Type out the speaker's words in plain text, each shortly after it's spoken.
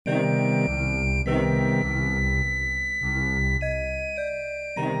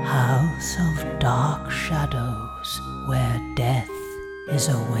House of Dark Shadows, where death is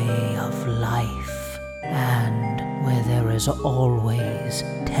a way of life, and where there is always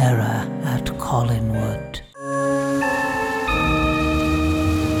terror at Collinwood.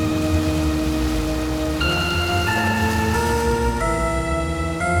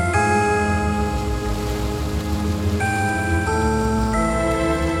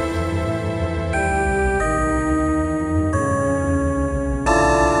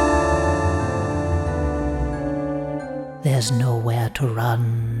 There's nowhere to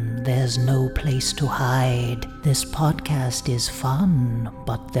run, there's no place to hide. This podcast is fun,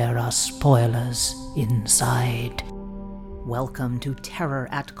 but there are spoilers inside. Welcome to Terror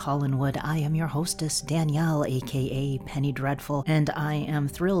at Collinwood. I am your hostess, Danielle, aka Penny Dreadful, and I am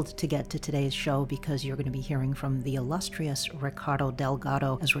thrilled to get to today's show because you're going to be hearing from the illustrious Ricardo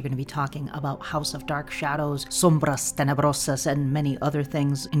Delgado as we're going to be talking about House of Dark Shadows, Sombras Tenebrosas, and many other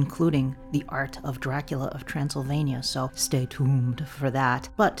things, including the art of Dracula of Transylvania, so stay tuned for that.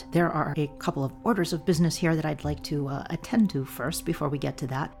 But there are a couple of orders of business here that I'd like to attend to first before we get to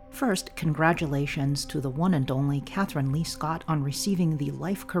that. First, congratulations to the one and only Catherine Lee Scott on receiving the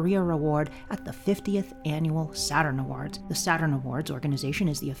Life Career Award at the 50th Annual Saturn Awards. The Saturn Awards organization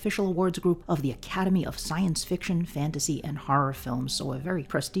is the official awards group of the Academy of Science Fiction, Fantasy, and Horror Films, so a very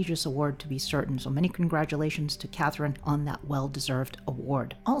prestigious award to be certain. So many congratulations to Catherine on that well-deserved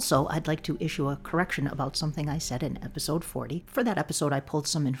award. Also, I'd like to issue a correction about something I said in episode 40. For that episode, I pulled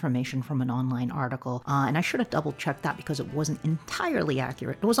some information from an online article, and I should have double-checked that because it wasn't entirely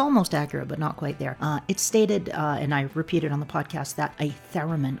accurate. It was almost accurate, but not quite there. It stated, and I repeated on the podcast, that a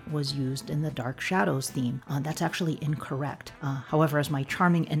theremin was used in the Dark Shadows theme. That's actually incorrect. However, as my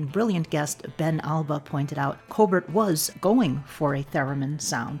charming and brilliant guest Ben Alba pointed out, Cobert was going for a theremin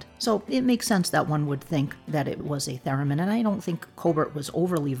sound. So it makes sense that one would think that it was a theremin, and I don't think Cobert was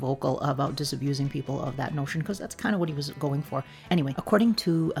overly vocal about disabusing people of that notion, because that's kind of what he was going for. Anyway, according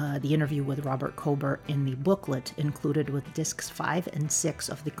to the interview with Robert Cobert in the booklet included with discs 5 and 6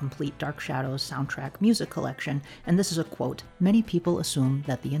 of the complete Dark Shadows soundtrack music collection, and this is a quote, "Many people assume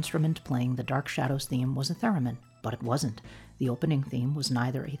that the instrument playing the Dark Shadows theme was a theremin, but it wasn't. The opening theme was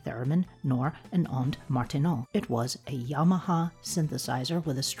neither a theremin nor an onde martineau. It was a Yamaha synthesizer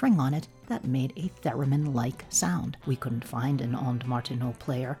with a string on it that made a theremin-like sound. We couldn't find an onde martineau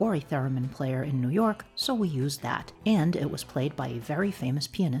player or a theremin player in New York, so we used that. And it was played by a very famous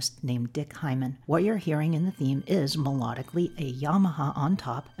pianist named Dick Hyman. What you're hearing in the theme is, melodically, a Yamaha on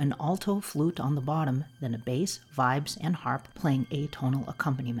top, an alto flute on the bottom, then a bass, vibes, and harp playing atonal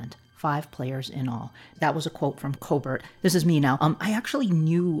accompaniment. 5 players in all." That was a quote from Cobert. This is me now. I actually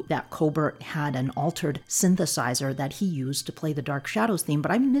knew that Cobert had an altered synthesizer that he used to play the Dark Shadows theme, but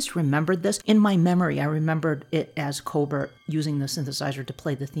I misremembered this. In my memory, I remembered it as Cobert using the synthesizer to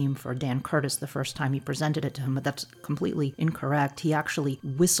play the theme for Dan Curtis the first time he presented it to him, but that's completely incorrect. He actually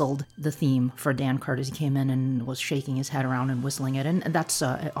whistled the theme for Dan Curtis. He came in and was shaking his head around and whistling it, and that's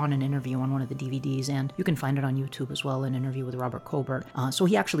on an interview on one of the DVDs, and you can find it on YouTube as well, an interview with Robert Cobert. So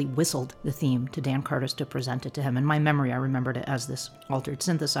he actually whistled the theme to Dan Curtis to present it to him. In my memory, I remembered it as this altered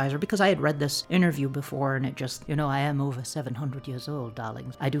synthesizer because I had read this interview before, and it just, I am over 700 years old,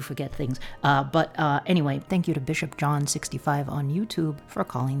 darlings. I do forget things. But anyway, thank you to Bishop John 65 on YouTube for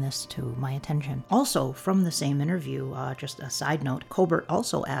calling this to my attention. Also, from the same interview, just a side note, Cobert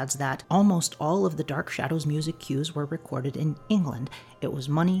also adds that almost all of the Dark Shadows music cues were recorded in England. It was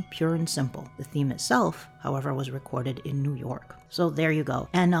money, pure and simple. The theme itself, however, was recorded in New York. So there you go.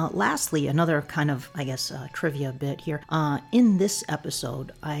 And lastly, another kind of, trivia bit here. In this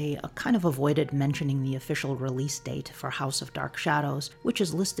episode, I kind of avoided mentioning the official release date for House of Dark Shadows, which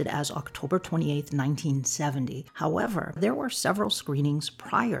is listed as October 28th, 1970. However, there were several screenings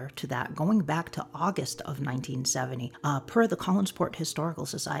prior to that, going back to August of 1970. Per the Collinsport Historical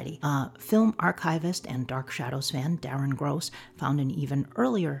Society, film archivist and Dark Shadows fan Darren Gross found an even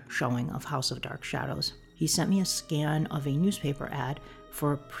earlier showing of House of Dark Shadows. He sent me a scan of a newspaper ad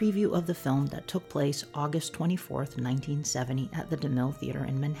for a preview of the film that took place August 24th, 1970 at the DeMille Theater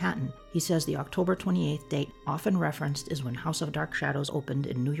in Manhattan. He says the October 28th date often referenced is when House of Dark Shadows opened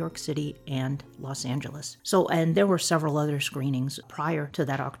in New York City and Los Angeles. So, and there were several other screenings prior to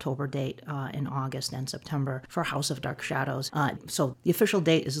that October date in August and September for House of Dark Shadows. So the official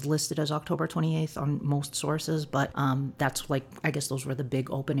date is listed as October 28th on most sources, but that's I guess those were the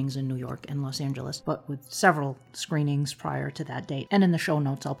big openings in New York and Los Angeles, but with several screenings prior to that date. And in the show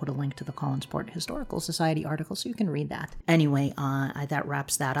notes, I'll put a link to the Collinsport Historical Society article so you can read that. Anyway, that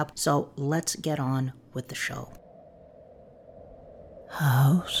wraps that up. So let's get on with the show.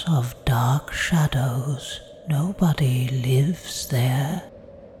 House of Dark Shadows. Nobody lives there.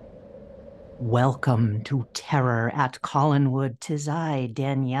 Welcome to Terror at Collinwood. 'Tis I,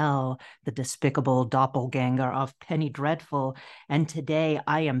 Danielle, the despicable doppelganger of Penny Dreadful, and today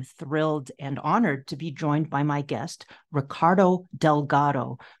I am thrilled and honored to be joined by my guest, Ricardo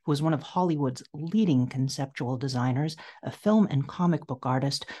Delgado, who is one of Hollywood's leading conceptual designers, a film and comic book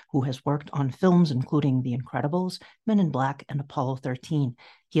artist who has worked on films including The Incredibles, Men in Black, and Apollo 13.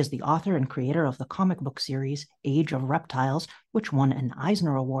 He is the author and creator of the comic book series Age of Reptiles, which won an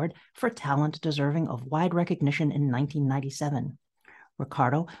Eisner Award for talent deserving of wide recognition in 1997.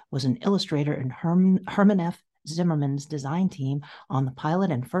 Ricardo was an illustrator in Herman F. Zimmerman's design team on the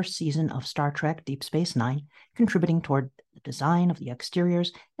pilot and first season of Star Trek Deep Space Nine, contributing toward the design of the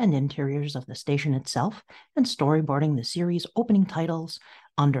exteriors and interiors of the station itself, and storyboarding the series' opening titles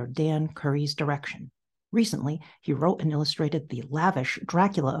under Dan Curry's direction. Recently, he wrote and illustrated the lavish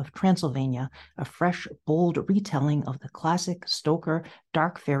Dracula of Transylvania, a fresh, bold retelling of the classic Stoker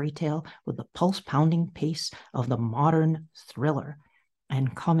dark fairy tale with the pulse-pounding pace of the modern thriller.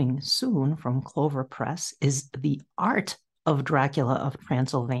 And coming soon from Clover Press is The Art of Dracula of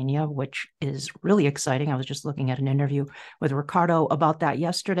Transylvania, which is really exciting. I was just looking at an interview with Ricardo about that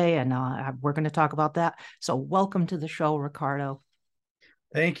yesterday, and we're going to talk about that. So welcome to the show, Ricardo.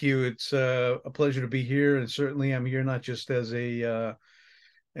 Thank you. It's a pleasure to be here, and certainly I'm here not just as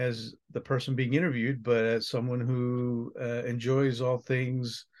as the person being interviewed, but as someone who enjoys all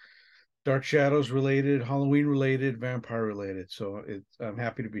things Dark Shadows related, Halloween related, vampire related. So I'm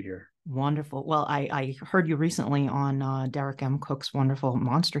happy to be here. Wonderful. Well, I heard you recently on Derek M. Cook's wonderful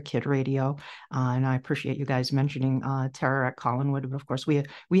Monster Kid Radio, and I appreciate you guys mentioning Terror at Collinwood. But of course,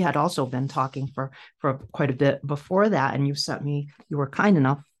 we had also been talking for quite a bit before that, and you were kind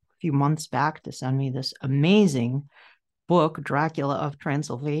enough a few months back to send me this amazing book, Dracula of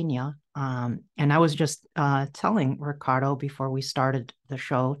Transylvania. And I was just telling Ricardo before we started the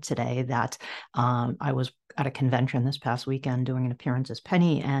show today that I was at a convention this past weekend doing an appearance as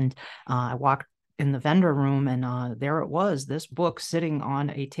Penny, and I walked in the vendor room, and there it was, this book sitting on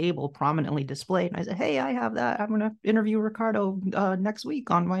a table prominently displayed. And I said, "Hey, I have that. I'm going to interview Ricardo next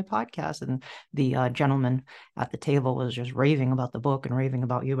week on my podcast." And the gentleman at the table was just raving about the book and raving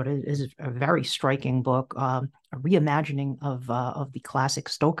about you. But it is a very striking book, a reimagining of the classic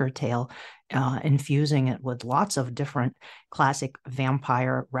Stoker tale, infusing it with lots of different classic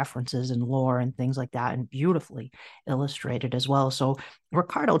vampire references and lore and things like that, and beautifully illustrated as well. So,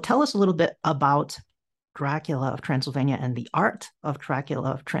 Ricardo, tell us a little bit about Dracula of Transylvania and The Art of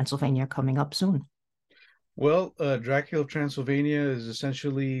Dracula of Transylvania coming up soon. Well, Dracula of Transylvania is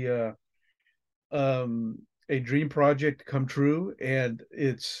essentially a dream project come true, and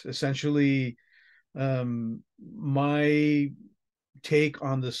it's essentially my take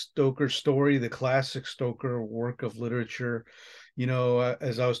on the Stoker story, the classic Stoker work of literature. You know,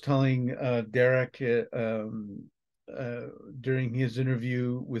 as I was telling Derek during his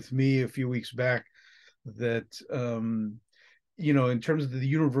interview with me a few weeks back, that you know, in terms of the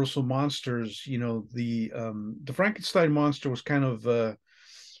universal monsters, you know, the Frankenstein monster was kind of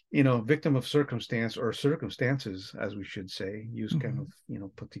you know, victim of circumstance, or circumstances, as we should say. He was kind of, you know,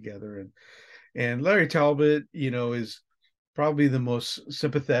 put together, and Larry Talbot, you know, is probably the most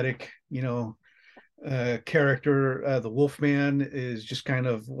sympathetic, you know, character. The Wolfman is just kind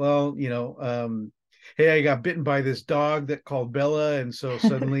of, well, you know, hey, I got bitten by this dog that called Bella, and so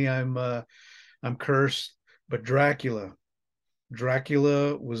suddenly I'm cursed. But Dracula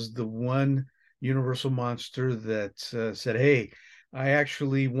was the one universal monster that said, "Hey, I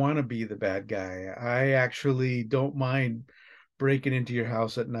actually want to be the bad guy. I actually don't mind breaking into your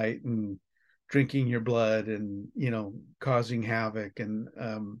house at night and drinking your blood and, you know, causing havoc." And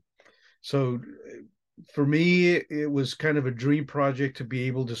so for me, it was kind of a dream project to be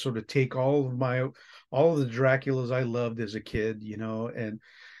able to sort of take all of the Draculas I loved as a kid, you know, and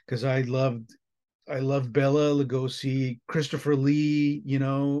because I loved Bela Lugosi, Christopher Lee, you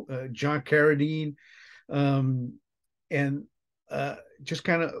know, John Carradine, and just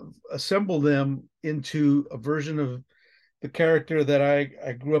kind of assemble them into a version of the character that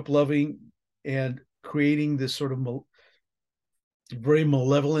I grew up loving, and creating this sort of very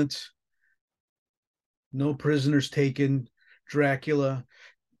malevolent, no prisoners taken Dracula,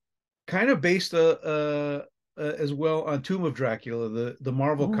 kind of based as well on Tomb of Dracula, the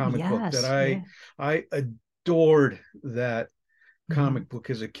Marvel Oh, comic book that yes. Yeah. I adored that Mhm. comic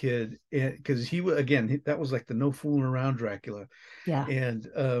book as a kid, because again, that was like the no fooling around Dracula. Yeah. And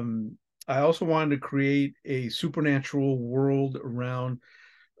I also wanted to create a supernatural world around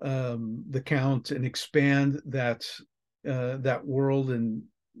the Count, and expand that world. And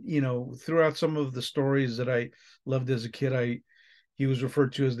you know, throughout some of the stories that I loved as a kid, he was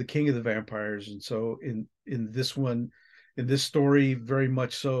referred to as the king of the vampires. And so in this one, in this story, very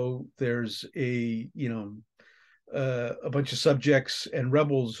much so, there's a bunch of subjects and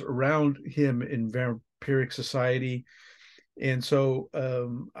rebels around him in vampiric society. And so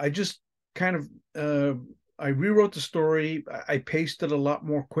I just kind of I rewrote the story. I paced it a lot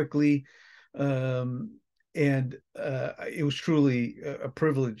more quickly. And it was truly a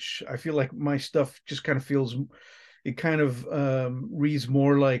privilege. I feel like my stuff just kind of feels, it kind of reads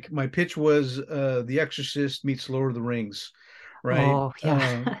more like, my pitch was The Exorcist meets Lord of the Rings, right? Oh,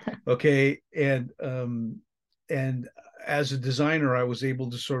 yeah. Okay, and as a designer, I was able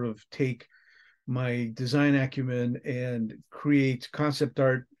to sort of take my design acumen and create concept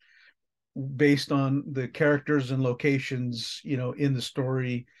art based on the characters and locations, in the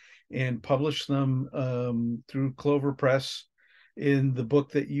story, and publish them through Clover Press in the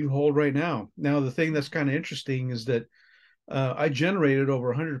book that you hold right now. Now, the thing that's kind of interesting is that I generated over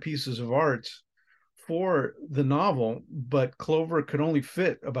 100 pieces of art for the novel, but Clover could only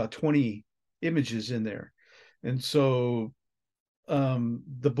fit about 20 images in there. And so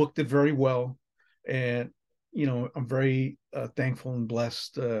the book did very well. And, I'm very thankful and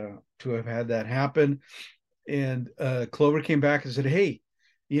blessed to have had that happen. And Clover came back and said, hey,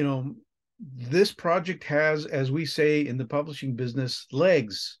 this project has, as we say in the publishing business,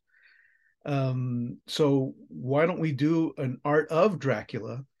 legs. So why don't we do an art of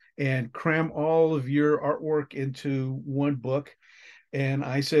Dracula and cram all of your artwork into one book? And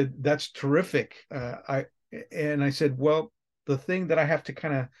I said, that's terrific. I said, well, the thing that I have to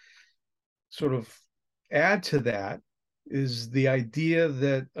kind of sort of add to that is the idea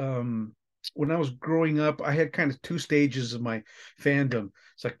that when I was growing up, I had kind of two stages of my fandom.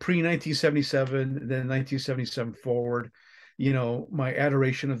 It's like pre-1977, and then 1977 forward. My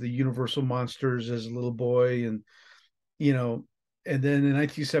adoration of the Universal monsters as a little boy, and and then in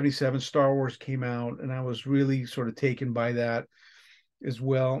 1977, Star Wars came out, and I was really sort of taken by that as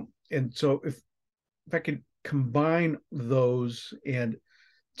well. And so if I could combine those and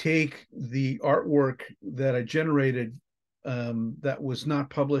take the artwork that I generated that was not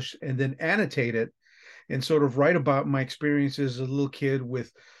published, and then annotate it and sort of write about my experiences as a little kid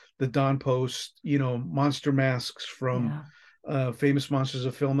with the Don Post, monster masks from Famous Monsters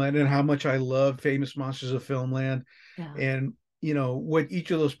of Filmland, and how much I love Famous Monsters of Filmland, and what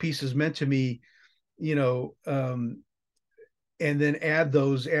each of those pieces meant to me, and then add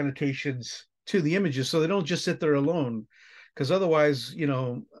those annotations to the images so they don't just sit there alone. Because otherwise,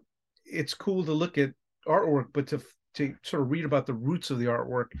 it's cool to look at artwork, but to sort of read about the roots of the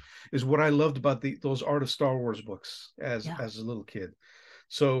artwork is what I loved about those Art of Star Wars books as a little kid.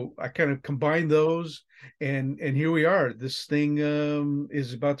 So I kind of combined those, and here we are. This thing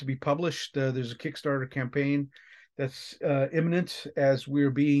is about to be published. There's a Kickstarter campaign that's imminent as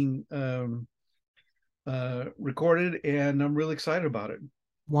we're being recorded, and I'm really excited about it.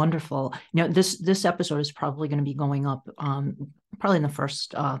 Wonderful. This episode is probably going to be going up probably in the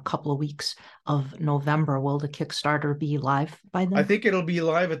first couple of weeks of November. Will the Kickstarter be live by then? I think it'll be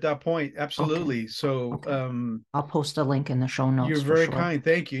live at that point. Absolutely. Okay. So okay. I'll post a link in the show notes. You're very kind.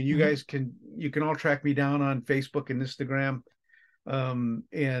 Thank you. And you guys can all track me down on Facebook and Instagram.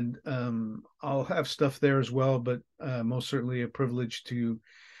 I'll have stuff there as well, but most certainly a privilege to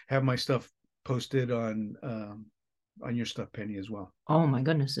have my stuff posted on your stuff, Penny, as well. Oh my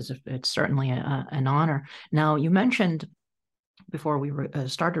goodness, it's certainly an honor. Now, you mentioned before we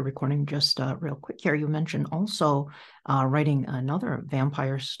started recording, just real quick here, you mentioned also writing another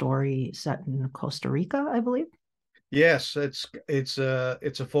vampire story set in Costa Rica, I believe. Yes, it's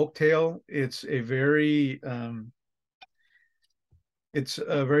a folk tale. It's a very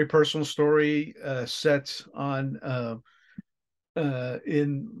personal story set on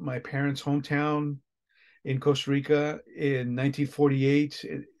in my parents' hometown in Costa Rica in 1948,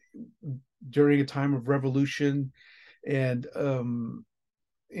 during a time of revolution. And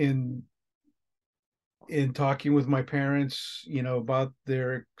in talking with my parents, about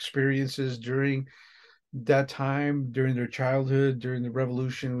their experiences during that time, during their childhood, during the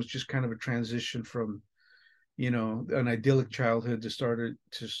revolution, it was just kind of a transition from, an idyllic childhood to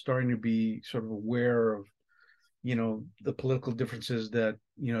starting to be sort of aware of, the political differences that,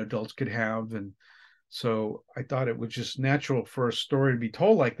 adults could have. And so I thought it was just natural for a story to be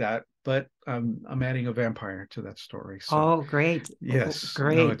told like that, but I'm adding a vampire to that story. So, oh, great. Yes.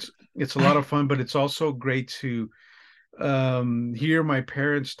 Great. No, it's a lot of fun, but it's also great to hear my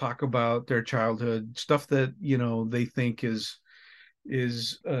parents talk about their childhood, stuff that, they think is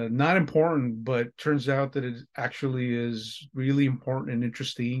not important, but turns out that it actually is really important and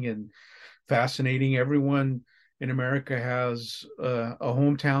interesting and fascinating. Everyone in America has a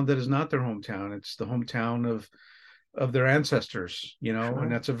hometown that is not their hometown. It's the hometown of their ancestors, and Sure.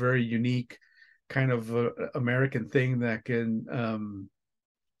 that's a very unique kind of American thing that can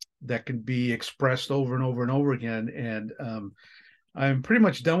be expressed over and over and over again. And I'm pretty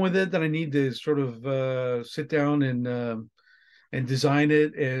much done with it. That I need to sort of sit down and design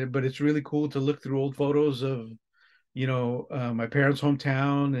it. But it's really cool to look through old photos of my parents'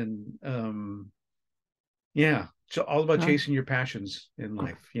 hometown, and yeah, it's all about Sure. chasing your passions in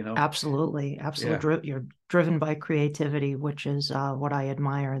life. Absolutely, absolutely. Yeah. You're driven by creativity, which is what I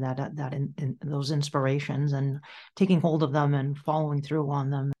admire. That in those inspirations and taking hold of them and following through on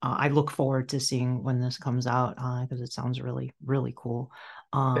them. I look forward to seeing when this comes out because it sounds really, really cool.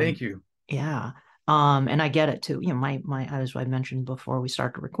 Thank you. Yeah. And I get it too. My as I mentioned before we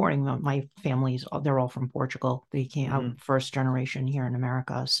started recording, my family's they're all from Portugal. They came out first generation here in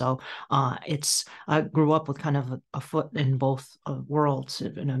America. So I grew up with kind of a foot in both worlds,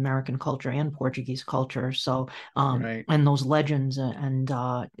 in American culture and Portuguese culture. So Right. and those legends and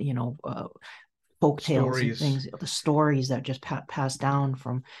folk tales and Stories. things, the stories that just passed down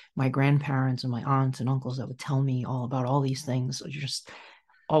from my grandparents and my aunts and uncles that would tell me all about all these things. Just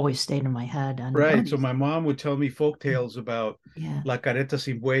always stayed in my head. And Right. So my mom would tell me folk tales about yeah. La Carreta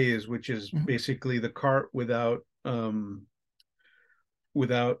Sin Bueyes, which is basically the cart without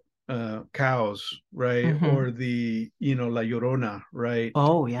cows, right? Or the La Llorona, right?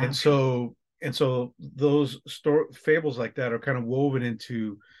 Oh yeah. And so those fables like that are kind of woven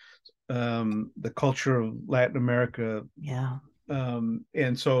into the culture of Latin America. Yeah.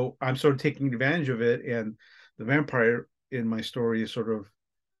 And so I'm sort of taking advantage of it, and the vampire in my story is sort of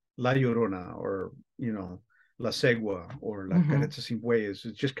La Llorona, or La Segua, or La Careta Sin Bueyes.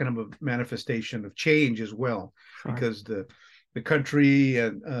 It's just kind of a manifestation of change as well, because the country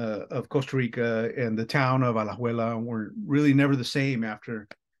and of Costa Rica and the town of Alajuela were really never the same after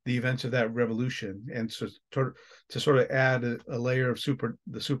the events of that revolution. And so to sort of add a layer of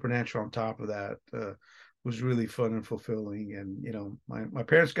the supernatural on top of that was really fun and fulfilling. And my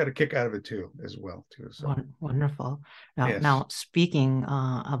parents got a kick out of it too, as well too. So wonderful. Now, yes. now speaking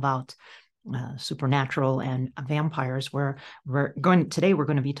about supernatural and vampires, we're going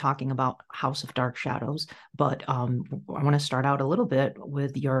to be talking about House of Dark Shadows, but I want to start out a little bit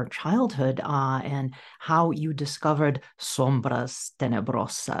with your childhood and how you discovered Sombras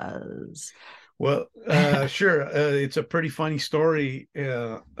Tenebrosas. Well, sure. It's a pretty funny story.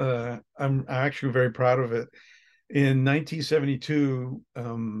 I'm actually very proud of it. In 1972,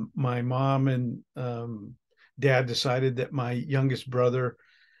 my mom and dad decided that my youngest brother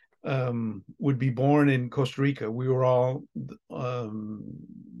would be born in Costa Rica. We were all,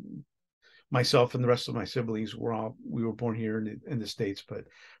 myself and the rest of my siblings we were born here in the States, but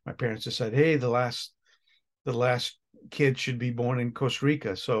my parents decided, hey, the last kid should be born in Costa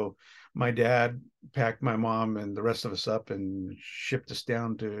Rica. So my dad packed my mom and the rest of us up and shipped us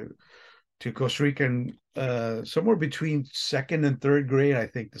down to Costa Rica, and somewhere between second and third grade, I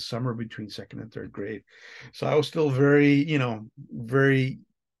think the summer between second and third grade. So I was still very, very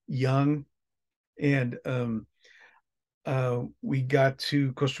young. And we got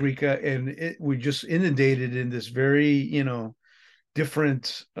to Costa Rica, and we just inundated in this very,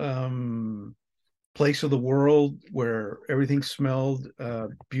 different place of the world where everything smelled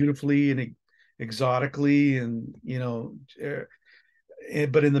beautifully and exotically, and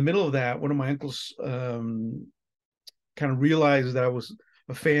but in the middle of that, one of my uncles kind of realized that I was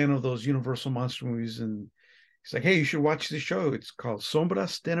a fan of those Universal monster movies, and he's like, hey, you should watch this show. It's called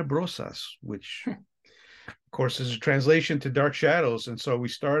Sombras Tenebrosas, which of course is a translation to Dark Shadows. And so we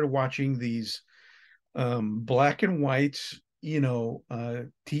started watching these black and white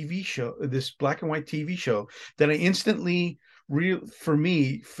TV show, this black and white TV show that I instantly for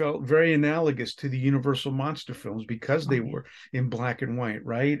me felt very analogous to the Universal monster films, because they were in black and white,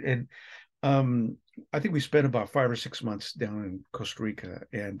 right? And I think we spent about 5 or 6 months down in Costa Rica,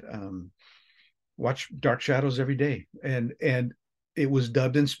 and watch Dark Shadows every day, and it was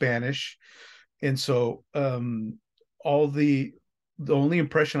dubbed in Spanish. And so all the only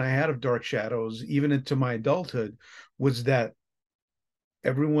impression I had of Dark Shadows, even into my adulthood, was that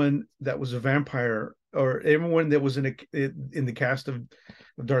everyone that was a vampire, or everyone that was in the cast of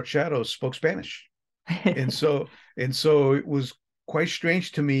Dark Shadows, spoke Spanish. and so it was quite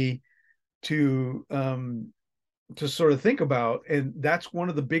strange to me to sort of think about. And that's one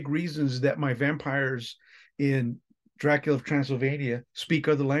of the big reasons that my vampires in Dracula of Transylvania speak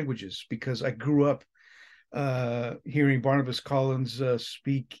other languages, because I grew up hearing Barnabas Collins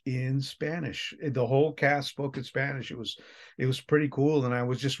speak in Spanish. The whole cast spoke in Spanish. It was pretty cool, and I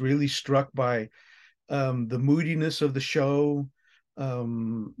was just really struck by the moodiness of the show.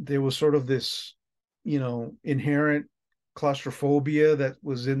 There was sort of this, inherent claustrophobia that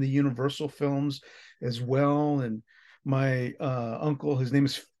was in the Universal films as well. And my uncle, his name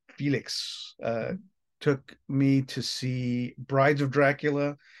is Felix, took me to see Brides of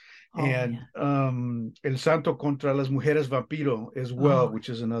Dracula and El Santo contra las Mujeres Vampiro as well, which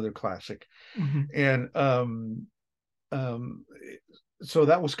is another classic. And so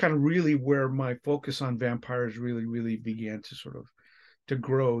that was kind of really where my focus on vampires really, really began to sort of to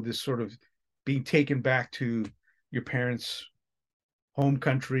grow, this sort of being taken back to your parents' home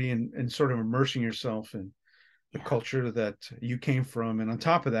country and sort of immersing yourself in the culture that you came from. And on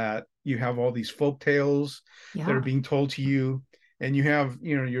top of that, you have all these folk tales that are being told to you. And you have,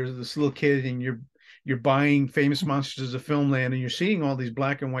 you're this little kid and you're buying Famous Monsters of Filmland, and you're seeing all these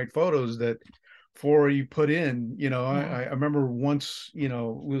black and white photos that before you put in, I remember once, we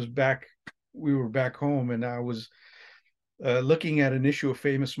were back home, and I was looking at an issue of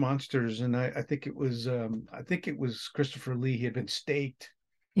Famous Monsters, and I think it was Christopher Lee. He had been staked.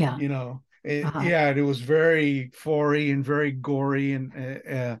 Yeah. And it was very gory and very gory,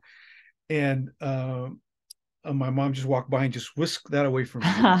 and my mom just walked by and just whisked that away from me.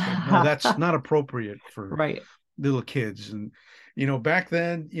 Said, no, that's not appropriate for little kids. And back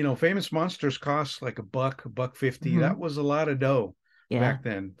then, Famous Monsters cost like $1.50. That was a lot of dough back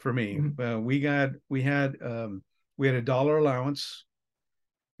then for me. We had a dollar allowance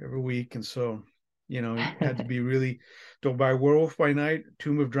every week, and so you had to be really, don't buy Werewolf by Night,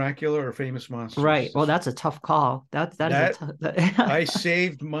 Tomb of Dracula, or Famous Monsters. Right. Well, that's a tough call. I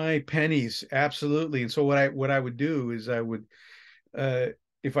saved my pennies, absolutely. And so what I would do is I would,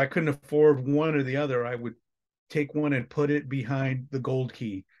 if I couldn't afford one or the other, I would take one and put it behind the gold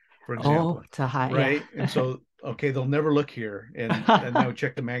key, for example. To hide, right? And so, okay, they'll never look here, and I would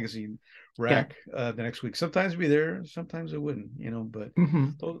check the magazine rack the next week. Sometimes it'd be there, sometimes it wouldn't, but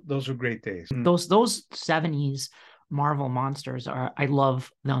those are great days. Those 70s Marvel monsters I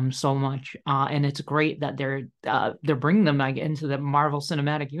love them so much, and it's great that they're bringing them into the Marvel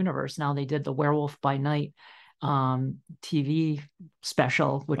Cinematic Universe now. They did the Werewolf by Night TV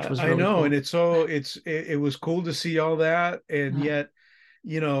special, which was really cool. And it was cool to see all that, and yet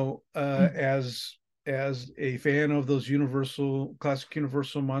as a fan of those classic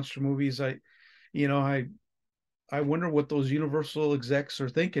Universal monster movies, I wonder what those Universal execs are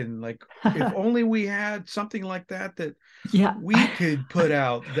thinking. Like, if only we had something like that we could put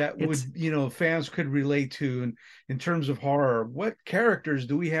out that would, fans could relate to. In terms of horror, what characters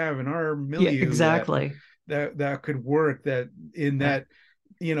do we have in our milieu that could work, that in that,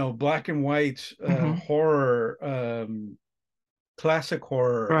 black and white horror, classic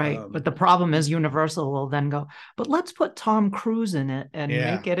horror. Right. But the problem is Universal will then go, but let's put Tom Cruise in it and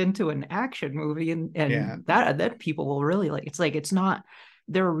make it into an action movie. And that people will really like. It's like, it's not,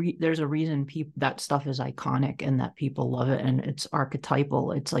 there's a reason that stuff is iconic and that people love it, and it's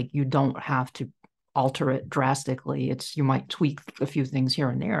archetypal. It's like, you don't have to alter it drastically. You might tweak a few things here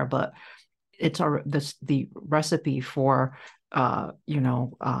and there, but it's the recipe for,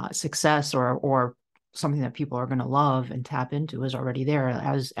 success or something that people are going to love and tap into is already there,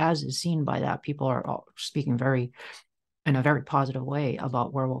 as is seen by that. People are speaking in a very positive way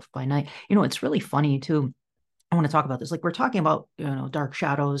about Werewolf by Night. It's really funny too. I want to talk about this. Like, we're talking about, dark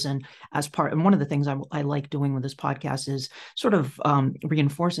shadows, and and one of the things I like doing with this podcast is sort of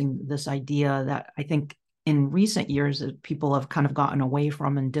reinforcing this idea that I think in recent years that people have kind of gotten away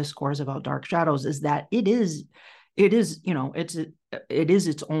from in discourse about dark shadows, is that it is its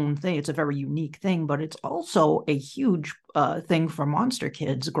own thing. It's a very unique thing, but it's also a huge thing for monster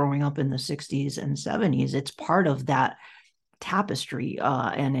kids growing up in the 60s and 70s. It's part of that tapestry,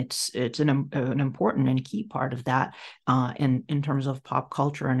 and it's an important and key part of that in terms of pop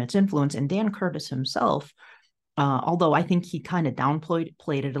culture and its influence. And Dan Curtis himself, although I think he kind of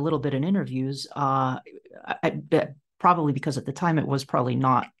downplayed it a little bit in interviews, probably because at the time it was probably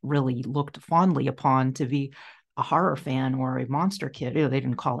not really looked fondly upon to be a horror fan or a monster kid. They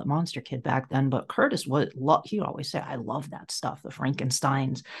didn't call it monster kid back then, but Curtis he always said, I love that stuff. The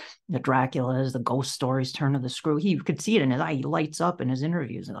Frankensteins, the Draculas, the ghost stories, Turn of the Screw. He could see it in his eye. He lights up in his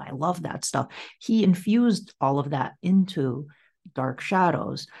interviews, and I love that stuff. He infused all of that into Dark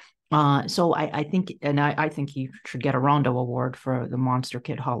Shadows. So I think he should get a Rondo Award for the Monster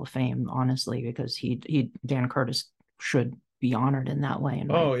Kid Hall of Fame, honestly, because Dan Curtis should be honored in that way.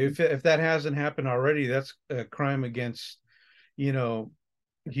 If that hasn't happened already, that's a crime against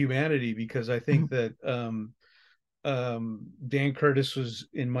humanity, because I think that Dan Curtis was,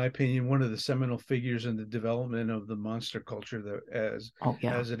 in my opinion, one of the seminal figures in the development of the monster culture that as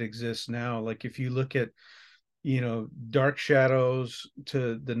it exists now. Like if you look at, Dark Shadows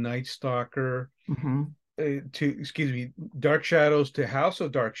to the Night Stalker, Dark Shadows to House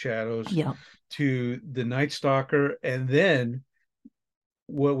of Dark Shadows, to the Night Stalker, and then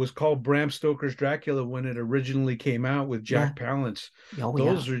what was called Bram Stoker's Dracula when it originally came out with Jack Palance.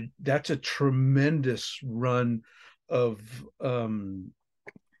 That's a tremendous run of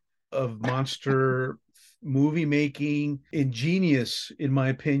monster movie making, ingenious, in my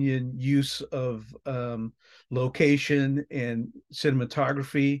opinion, use of location and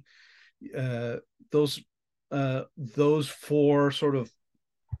cinematography. Those four sort of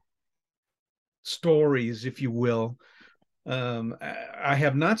stories, if you will. I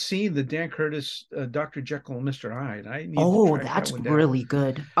have not seen the Dan Curtis Dr. Jekyll and Mr. Hyde. I need to track that's that one down. Really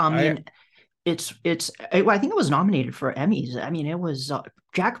good. I think it was nominated for Emmys. I mean, it was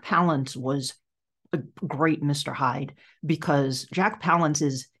Jack Palance was a great Mr. Hyde, because Jack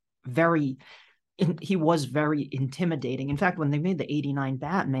Palance he was very intimidating. In fact, when they made the 89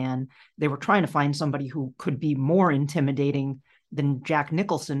 Batman, they were trying to find somebody who could be more intimidating than Jack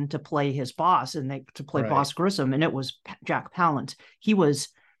Nicholson to play his boss, and to play Boss Grissom, and it was Jack Palance. He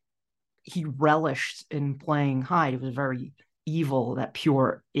relished in playing Hyde. It was very evil, that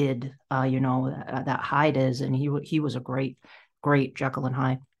pure id, that Hyde is, and he was a great Jekyll and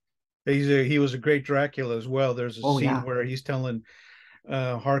Hyde. He was a great Dracula as well. There's a scene where he's telling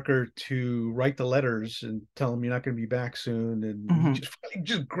Harker to write the letters and tell him you're not going to be back soon, and he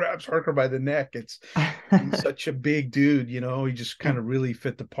just grabs Harker by the neck. He's such a big dude, he just kind of really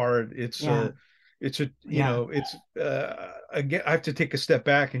fit the part. Again, I have to take a step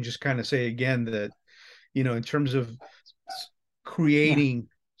back and just kind of say again that, in terms of creating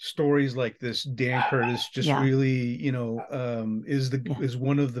stories like this, Dan Curtis just really, is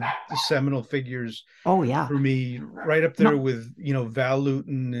one of the seminal figures. For me, right up there with Val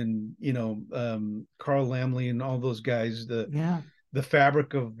Lewton and Carl Laemmle and all those guys. The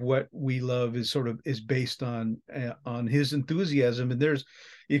fabric of what we love is based on his enthusiasm. And I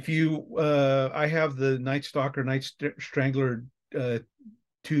have the Night Stalker, Night Strangler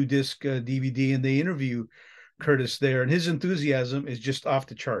 2-disc DVD, and they interview Curtis there, and his enthusiasm is just off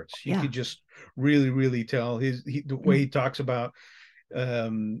the charts. You could just really, really tell the way he talks about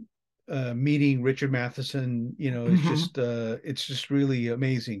meeting Richard Matheson. It's just really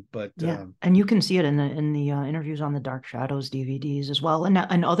amazing. But and you can see it in the interviews on the Dark Shadows DVDs as well,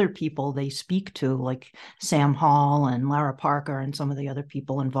 and other people they speak to, like Sam Hall and Lara Parker and some of the other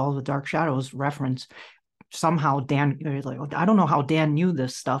people involved with Dark Shadows reference. Somehow Dan, like, I don't know how Dan knew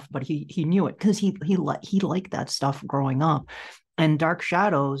this stuff, but he knew it because he liked that stuff growing up. And Dark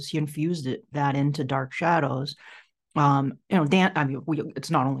Shadows, he infused that into Dark Shadows. Dan, it's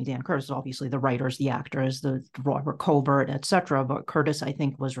not only Dan Curtis, obviously the writers, the actors, the Robert Colbert, etc. But Curtis, I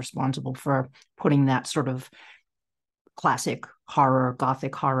think, was responsible for putting that sort of classic horror,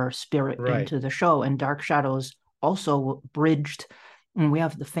 gothic horror spirit into the show. And Dark Shadows also bridged. And we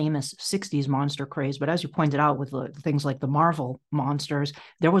have the famous 60s monster craze, but as you pointed out with things like the Marvel monsters,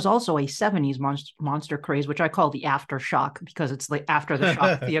 there was also a 70s monster craze, which I call the aftershock, because it's like after the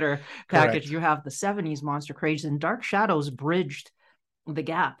shock theater package. You have the 70s monster craze, and Dark Shadows bridged the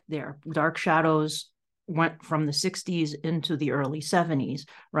gap there. Dark Shadows went from the 60s into the early 70s,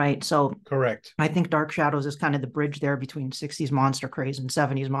 right? So correct. I think Dark Shadows is kind of the bridge there between 60s monster craze and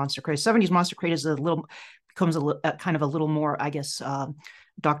 70s monster craze. 70s monster craze is becomes kind of a little more, I guess,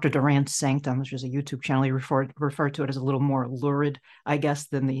 Dr. Durant's Sanctum, which is a YouTube channel, he referred to it as a little more lurid, I guess,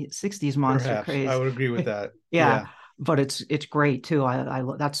 than the 60s monster craze. I would agree with that. Yeah. But it's great too. I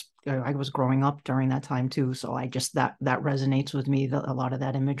was growing up during that time too, so I just that resonates with me. A lot of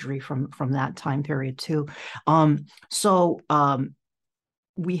that imagery from that time period too.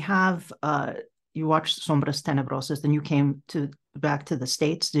 We have you watched Sombras Tenebrosas, then you came back to the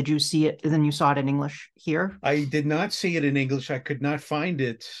States. Did you see it? Then you saw it in English here? I did not see it in English. I could not find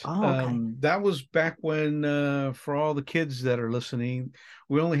it. That was back when, for all the kids that are listening,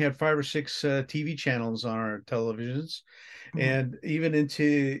 we only had 5 or 6 TV channels on our televisions. And even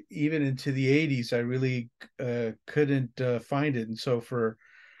into the 80s, I really couldn't find it. And so for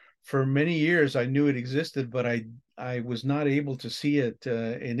many years, I knew it existed, but I was not able to see it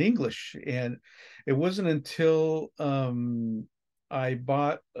in English. And it wasn't until I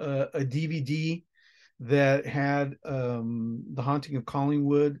bought a DVD that had The Haunting of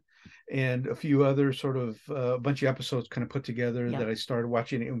Collingwood and a few other sort of a bunch of episodes kind of put together that I started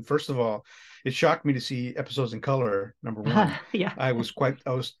watching it. And first of all, it shocked me to see episodes in color, number one. I was quite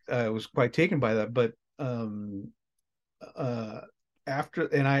taken by that. But after,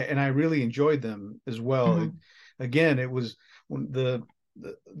 and I really enjoyed them as well. Mhm. Again, it was when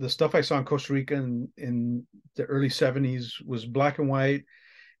the stuff I saw in Costa Rica in the early 70s was black and white,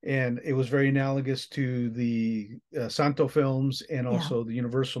 and it was very analogous to the Santo films and Yeah. also the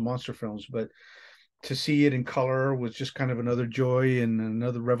Universal monster films. But to see it in color was just kind of another joy and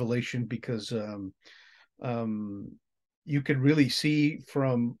another revelation, because you could really see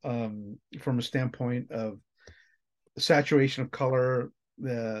from a standpoint of the saturation of color,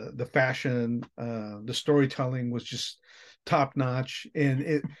 the fashion, the storytelling was just top notch. And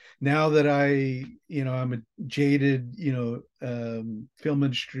it, now that I'm a jaded, film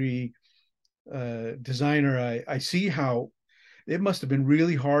industry designer, I see how it must have been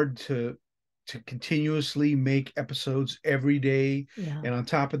really hard to continuously make episodes every day. Yeah. And on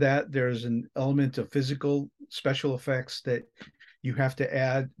top of that, there's an element of physical special effects that you have to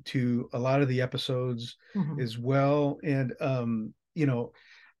add to a lot of the episodes Mhm. as well. And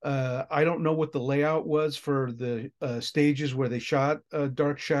I don't know what the layout was for the stages where they shot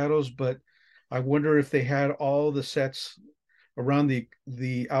Dark Shadows, but I wonder if they had all the sets around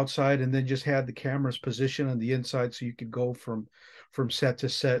the outside and then just had the cameras positioned on the inside so you could go from set to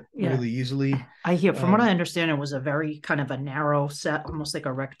set Yeah. really easily. I hear, from what I understand, it was a very kind of a narrow set, almost like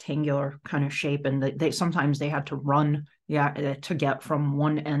a rectangular kind of shape, and they sometimes they had to run, to get from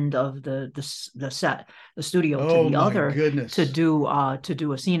one end of the set, the studio, to the other, Goodness. to do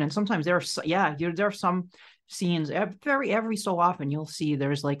a scene. And sometimes there are some scenes, every so often you'll see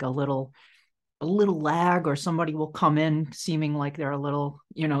there's like a little lag, or somebody will come in seeming like they're a little,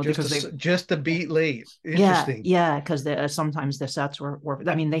 because just a beat late. Interesting. Because sometimes the sets were,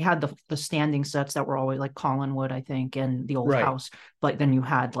 I mean, they had the standing sets that were always like Collinwood, I think, and the old Right. house, but then you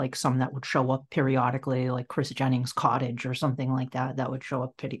had like some that would show up periodically, like Chris Jennings' cottage or something like that would show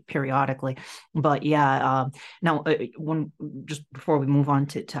up periodically. But now, when, just before we move on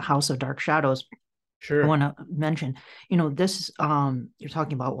to House of Dark Shadows, Sure. I want to mention, this, you're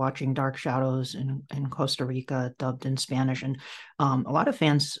talking about watching Dark Shadows in Costa Rica dubbed in Spanish. And a lot of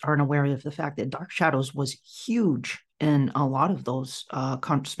fans aren't aware of the fact that Dark Shadows was huge in a lot of those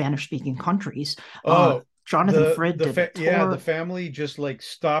Spanish speaking countries. Jonathan Frid did a tour. The family just like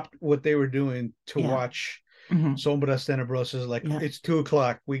stopped what they were doing to watch Sombras Tenebrosas. Like, it's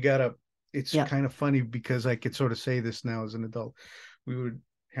 2:00. We gotta, it's kind of funny because I could sort of say this now as an adult. We would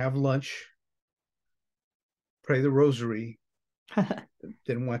have lunch, pray the rosary,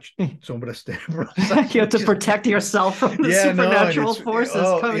 then watch Sombras Tenebrosas. You have to protect yourself from the supernatural forces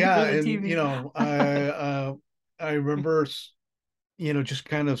coming through the TV. I remember, just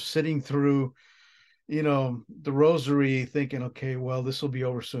kind of sitting through, the rosary, thinking, okay, well, this will be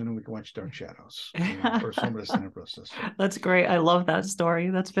over soon, and we can watch Dark Shadows, or Sombras Tenebrosas. So. That's great. I love that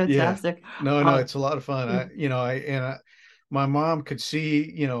story. That's fantastic. Yeah. No, it's a lot of fun. My mom could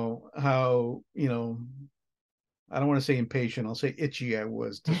see, how, I don't want to say impatient, I'll say itchy I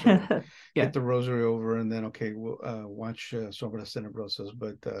was to sort of get the rosary over, and then, okay, we'll watch Sombras Tenebrosas.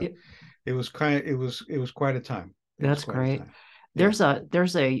 But it was quite a time. That's great. There's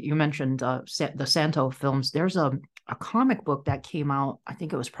a you mentioned the Santo films. There's a comic book that came out, I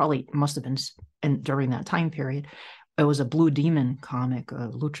think it was must have been during that time period. It was a Blue Demon comic, a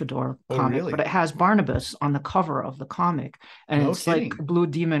luchador comic, really? But it has Barnabas on the cover of the comic, and it's kidding. like Blue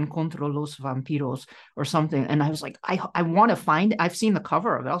Demon contra los vampiros or something. And I was like, I want to find it. I've seen the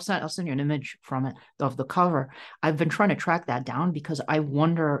cover of it. I'll send you an image from it, of the cover. I've been trying to track that down because I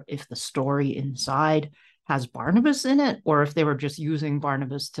wonder if the story inside has Barnabas in it, or if they were just using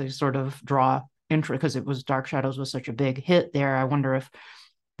Barnabas to sort of draw interest, because it was Dark Shadows was such a big hit there. I wonder if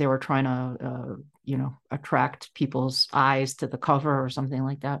they were trying to attract people's eyes to the cover or something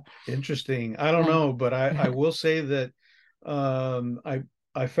like that. Interesting. I don't know, but I will say that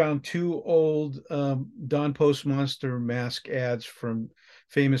I found 2 old Don Post Monster mask ads from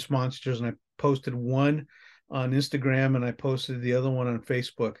Famous Monsters, and I posted one on Instagram and I posted the other one on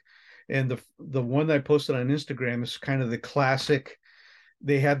Facebook. And the one that I posted on Instagram is kind of the classic.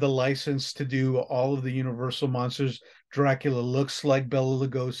 They had the license to do all of the Universal monsters. Dracula looks like Bela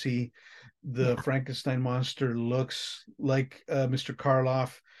Lugosi. The Frankenstein monster looks like Mr.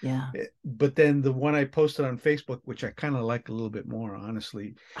 Karloff. Yeah. But then the one I posted on Facebook, which I kind of like a little bit more,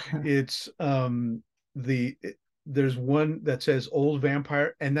 honestly, it's there's one that says Old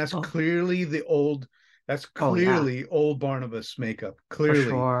Vampire, and that's clearly the old That's Oh yeah, clearly old Barnabas makeup. for Clearly.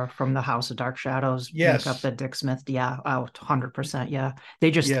 sure. From the House of Dark Shadows makeup Yes. that Dick Smith, yeah, oh, 100%. Yeah. They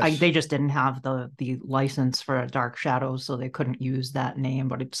Yes. just didn't have the license for Dark Shadows, so they couldn't use that name,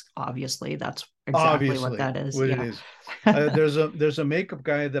 but it's obviously that's exactly what Obviously that is. what it Yeah. is. There's a makeup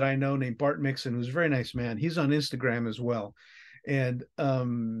guy that I know named Bart Mixon, who's a very nice man. He's on Instagram as well. And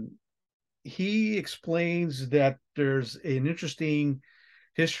he explains that there's an interesting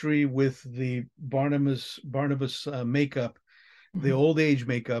history with the Barnabas makeup, the Mhm. old age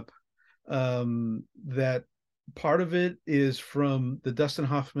makeup. That part of it is from the Dustin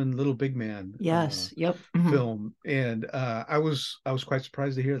Hoffman Little Big Man Yes. Yep. Mhm. film, and I was quite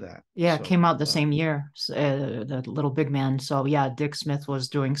surprised to hear that. Yeah, it So came out the same year, the Little Big Man. So yeah, Dick Smith was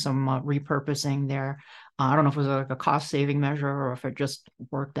doing some repurposing there. I don't know if it was like a cost saving measure or if it just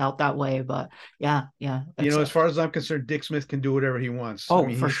worked out that way, but yeah, yeah, you it's know, as far as I'm concerned, Dick Smith can do whatever he wants. I oh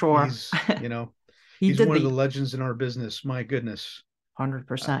mean, for sure. He he's did one of the the legends in our business. My goodness. Uh,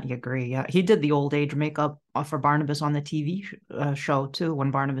 100%. You agree? Yeah, he did the old age makeup for Barnabas on the TV show too. When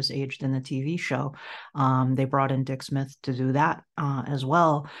Barnabas aged in the TV show, they brought in Dick Smith to do that as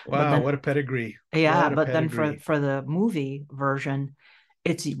well. But wow, then what a pedigree! yeah, What a but then pedigree! for the movie version,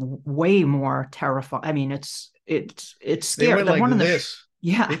 it's way more terrifying. I mean, it's They scary. went The like one in the this.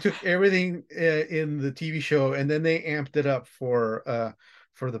 yeah, They took everything in the TV show and then they amped it up for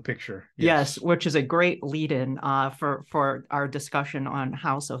the picture. yes, Yes. which is a great lead-in for our discussion on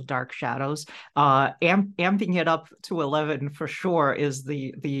House of Dark Shadows. Amping it up to 11 for sure is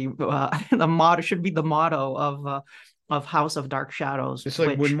the the motto should be the motto of House of Dark Shadows, It's like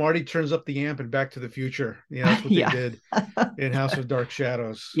when which Marty turns up the amp in Back to the Future. Yeah, that's what they yeah, did in House of Dark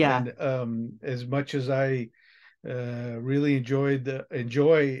Shadows. yeah, And as much as I really enjoy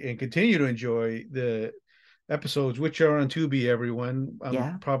and continue to enjoy the episodes, which are on Tubi, everyone. I'm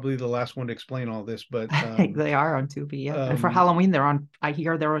yeah. probably the last one to explain all this, but They are on Tubi, yeah. And for um, Halloween, they're on. I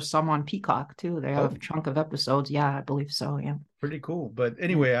hear there was some on Peacock too. They have a oh, chunk of episodes. Yeah, I believe so. Yeah, pretty cool. But yeah.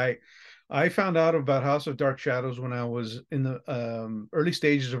 anyway, I found out about House of Dark Shadows when I was in the early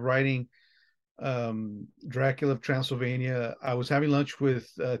stages of writing Dracula of Transylvania. I was having lunch with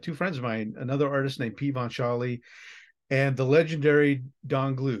two friends of mine, another artist named Pete Von Shawley and the legendary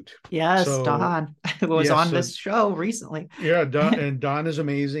Don Glut. Yes, So Don was yes, on so this show recently. yeah, Don is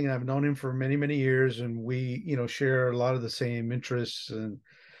amazing. I've known him for many, many years, and we, share a lot of the same interests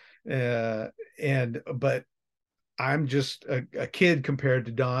uh, but I'm just a kid compared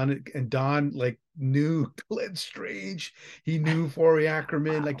to Don, and Don like knew Glenn Strange, he knew Forey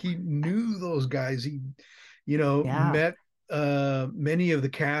Ackerman, like Wow. he knew those guys. He, Yeah. met many of the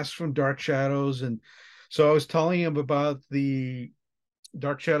cast from Dark Shadows, and so I was telling him about the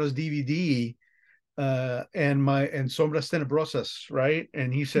Dark Shadows DVD and Sombras Tenebrosas, right?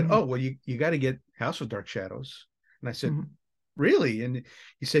 And he said, Mhm. "Oh, well, you got to get House of Dark Shadows." And I said, Mhm. "Really?" And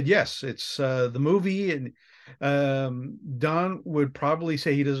he said, "Yes, it's the movie." And Don would probably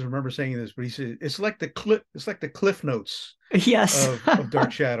say he doesn't remember saying this, but he said it's like the cliff notes Yes. of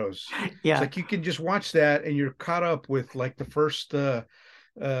Dark Shadows. It's Yeah. like you can just watch that and you're caught up with like the first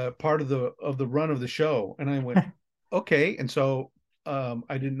part of the run of the show. And I went, okay. And so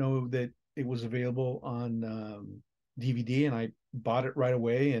I didn't know that it was available on DVD, and I bought it right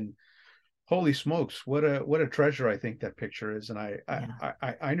away. And holy smokes, what a treasure I think that picture is. And Yeah.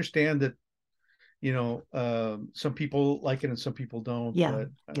 I understand that some people like it and some people don't, Yeah.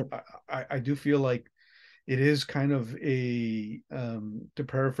 but Yep. I do feel like it is kind of a to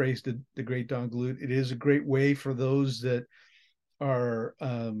paraphrase the great Don Glut, it is a great way for those that are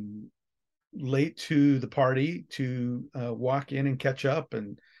late to the party to walk in and catch up.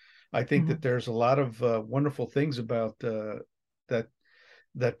 And I think that Mhm. there's a lot of wonderful things about that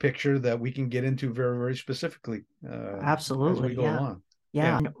that picture that we can get into very, very specifically as we Absolutely. go Yeah. along. Yeah.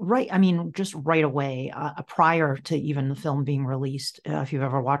 Yeah. And right. I mean, just right away, prior to even the film being released, if you've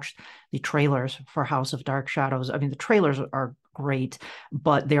ever watched the trailers for House of Dark Shadows, I mean, the trailers are great,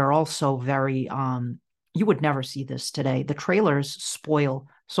 but they're also very, you would never see this today. The trailers spoil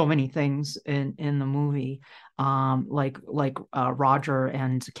so many things in the movie, like Roger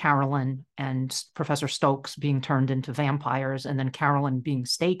and Carolyn and Professor Stokes being turned into vampires, and then Carolyn being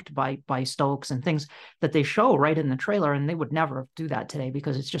staked by Stokes and things that they show right in the trailer, and they would never do that today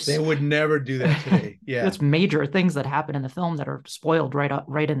because it's They just would never do that today. Yeah. it's major things that happen in the film that are spoiled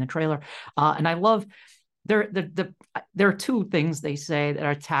right in the trailer. And I love there are two things they say that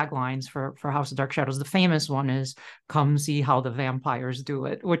are taglines for House of Dark Shadows. The famous one is "Come see how the vampires do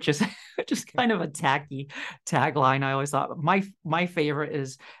it," which is just kind of a tacky tagline. I always thought my favorite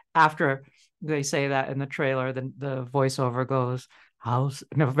is after they say that in the trailer, the voiceover goes, House,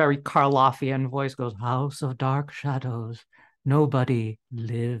 in a very Karloffian voice goes, House of Dark Shadows. Nobody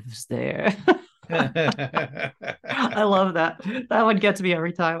lives there. I love that. That one gets me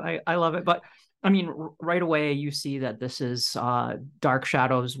every time. I love it. But I mean, right away you see that this is Dark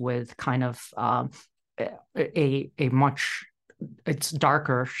Shadows with kind of a much, it's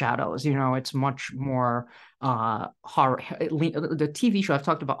darker shadows, it's much more horror. The TV show, I've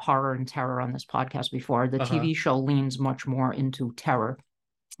talked about horror and terror on this podcast before. The TV show leans much more into terror,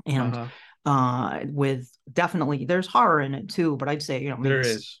 and with definitely there's horror in it too, but I'd say maybe there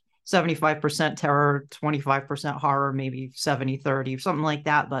is 75% terror, 25% horror, maybe 70-30, something like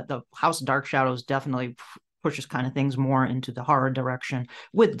that. But the House of Dark Shadows definitely pushes kind of things more into the horror direction.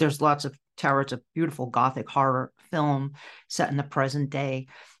 There's lots of terror. It's a beautiful gothic horror film set in the present day.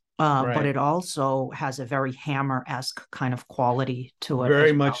 But it also has a very Hammer-esque kind of quality to it.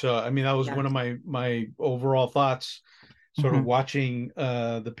 Very much so. I mean, that was one of my overall thoughts, sort of watching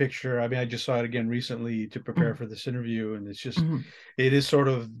the picture. I mean, I just saw it again recently to prepare for this interview, and it's just it is sort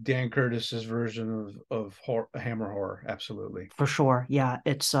of Dan Curtis's version of Hammer horror. Absolutely, for sure. Yeah,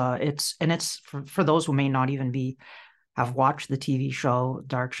 it's for those who may not even have watched the TV show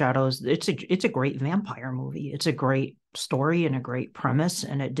Dark Shadows. It's a great vampire movie. It's a great story and a great premise,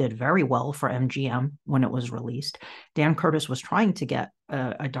 and it did very well for MGM when it was released. Dan Curtis was trying to get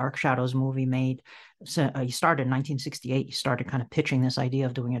a Dark Shadows movie made. So he started in 1968. He started kind of pitching this idea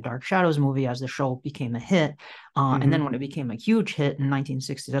of doing a Dark Shadows movie as the show became a hit. And then when it became a huge hit in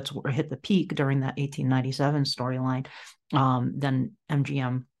 1960, that's where it hit the peak during that 1897 storyline. Then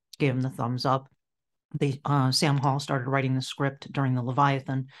MGM gave him the thumbs up. Sam Hall started writing the script during the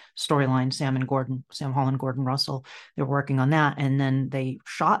Leviathan storyline. Sam Hall and Gordon Russell, they're working on that. And then they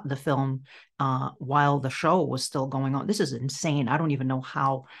shot the film while the show was still going on. This is insane. I don't even know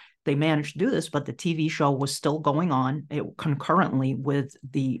how they managed to do this, but the TV show was still going on concurrently with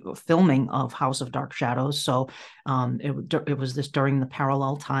the filming of House of Dark Shadows. So it was this during the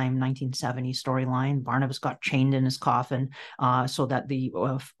parallel time 1970 storyline. Barnabas got chained in his coffin so that the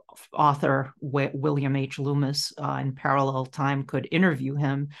author William H. Loomis in parallel time could interview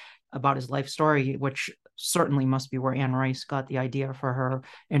him about his life story, which certainly must be where Anne Rice got the idea for her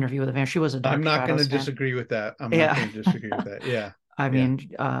interview with the van. She was a Dark I'm not going to disagree with that. I'm not going to disagree with that. Yeah. I mean,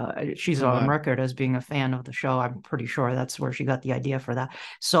 she's on record as being a fan of the show. I'm pretty sure that's where she got the idea for that.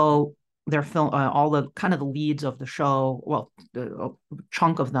 So their film, all the kind of the leads of the show, well, a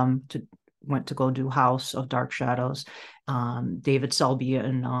chunk of them went to go do House of Dark Shadows. David Selby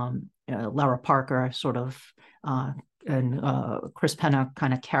and Lara Parker sort of, and Chris Penna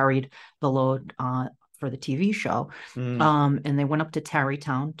kind of carried the load for the TV show. And they went up to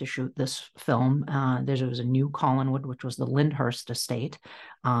Tarrytown to shoot this film. There was a New Collinwood, which was the Lyndhurst estate.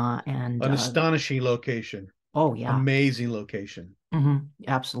 And an astonishing location. Oh, yeah. Amazing location.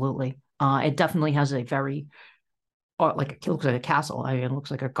 Absolutely. It definitely has a very, it looks like a castle. I mean, it looks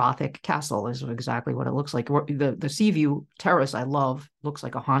like a Gothic castle is exactly what it looks like. The Seaview Terrace, I love, looks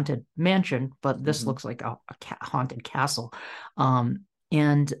like a haunted mansion, but this looks like a haunted castle.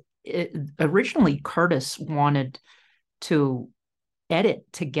 And originally Curtis wanted to edit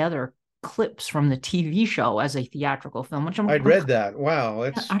together clips from the TV show as a theatrical film, which I'd read that. Wow,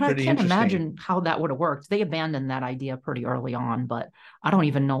 that's pretty interesting. I can't imagine how that would have worked. They abandoned that idea pretty early on, but I don't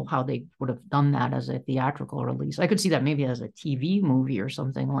even know how they would have done that as a theatrical release. I could see that maybe as a TV movie or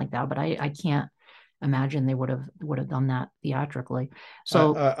something like that, but I can't imagine they would have done that theatrically.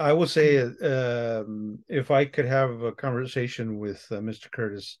 So I will say, if I could have a conversation with Mr.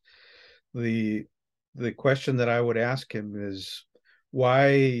 Curtis, the question that I would ask him is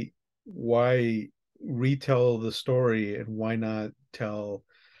why retell the story and why not tell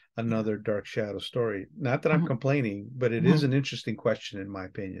another Dark Shadow story? Not that I'm complaining, but it is an interesting question in my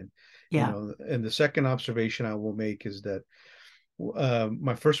opinion. Yeah. And the second observation I will make is that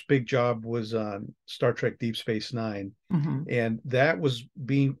my first big job was on Star Trek Deep Space Nine, and that was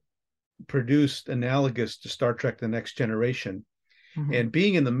being produced analogous to Star Trek The Next Generation. And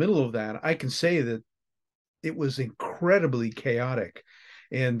being in the middle of that, I can say that it was incredibly chaotic.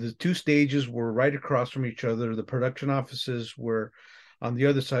 And the two stages were right across from each other. The production offices were on the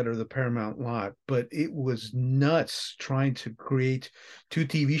other side of the Paramount lot, but it was nuts trying to create two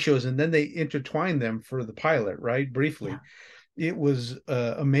TV shows. And then they intertwined them for the pilot, right? Briefly. Yeah. It was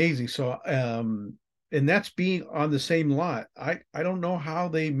amazing. So, and that's being on the same lot. I don't know how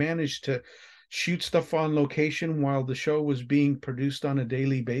they managed to shoot stuff on location while the show was being produced on a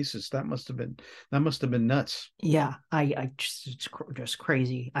daily basis. That must have been nuts. Yeah, it's just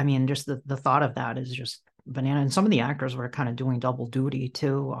crazy. I mean, just the thought of that is just banana. And some of the actors were kind of doing double duty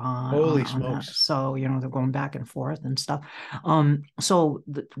too. Holy on that. smokes. So, they're going back and forth and stuff. So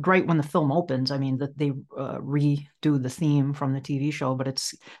right when the film opens, I mean, that they redo the theme from the TV show, but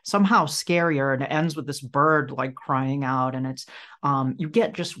it's somehow scarier, and it ends with this bird like crying out, and it's you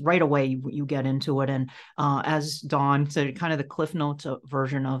get just right away you get into it. And as Dawn said, kind of the Cliff Notes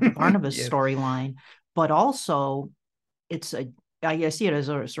version of the Barnabas Yes. storyline, but also it's I see it as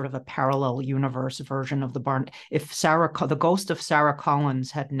a sort of a parallel universe version of the if the ghost of Sarah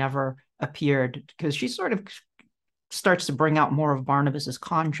Collins had never appeared, because she sort of starts to bring out more of Barnabas's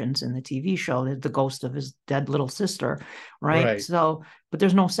conscience in the TV show, the ghost of his dead little sister, right? So, but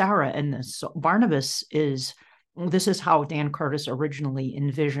there's no Sarah in this. So Barnabas this is how Dan Curtis originally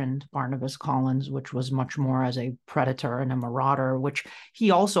envisioned Barnabas Collins, which was much more as a predator and a marauder, which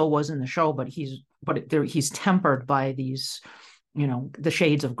he also was in the show, but he's tempered by these, the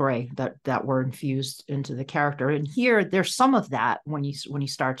shades of gray that were infused into the character. And here there's some of that when he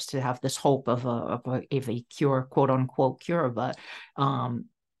starts to have this hope of a cure, quote unquote cure, but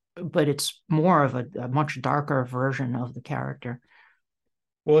it's more of a much darker version of the character.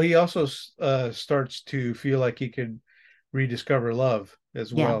 Well, he also starts to feel like he could rediscover love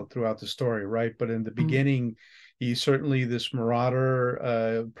as well throughout the story, right? But in the beginning, he's certainly this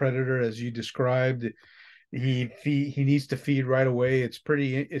marauder, predator, as you described. He needs to feed right away. It's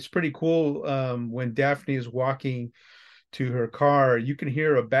pretty cool. When Daphne is walking to her car, you can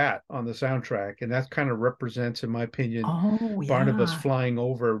hear a bat on the soundtrack, and that kind of represents, in my opinion, Barnabas flying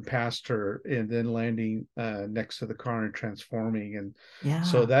over past her and then landing next to the car and transforming. And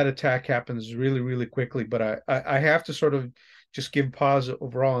so that attack happens really, really quickly. But I have to sort of just give pause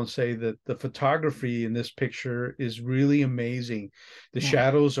overall and say that the photography in this picture is really amazing. The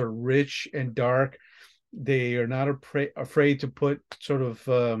shadows are rich and dark. They are not afraid to put sort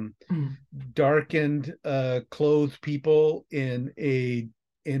of darkened, clothed people in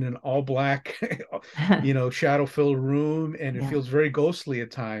an all black, shadow-filled room, and it feels very ghostly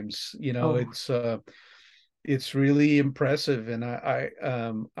at times. It's really impressive, and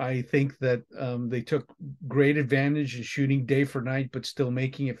I think that they took great advantage in shooting day for night, but still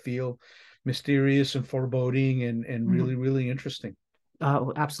making it feel mysterious and foreboding and really, really interesting.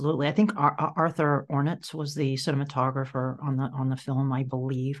 Absolutely. I think Arthur Ornitz was the cinematographer on the film, I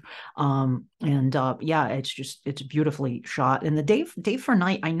believe. It's beautifully shot. And the day for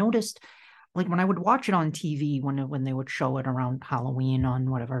night, I noticed, like when I would watch it on TV, when they would show it around Halloween on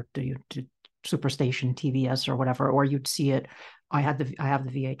whatever Superstation TVS or whatever, or you'd see it. I have the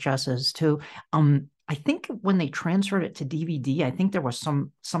VHSs too. I think when they transferred it to DVD, I think there was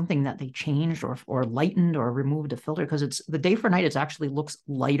something that they changed or lightened or removed a filter, because it's the day for night. It actually looks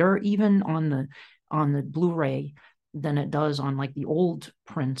lighter even on the Blu-ray than it does on like the old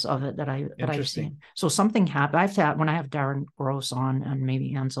prints of it that I've seen. So something happened. When I have Darren Gross on, and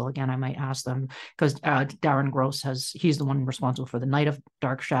maybe Ansel again, I might ask them, because Darren Gross he's the one responsible for the Night of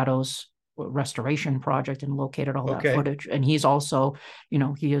Dark Shadows restoration project and located all that footage. And he's also,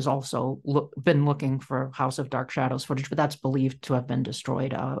 he has also been looking for House of Dark Shadows footage, but that's believed to have been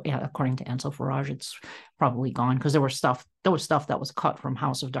destroyed. According to Ansel Farage, it's probably gone, because there was stuff that was cut from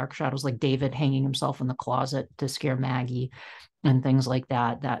House of Dark Shadows, like David hanging himself in the closet to scare Maggie and things like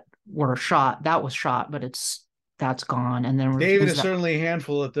that were shot. That was shot, but that's gone. And then David is certainly a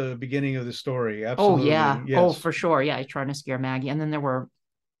handful at the beginning of the story. Absolutely. Oh yeah. Yes. Oh, for sure. Yeah. He's trying to scare Maggie. And then there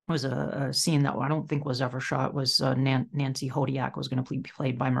was a scene that I don't think was ever shot, was Nancy Hodiak was going to be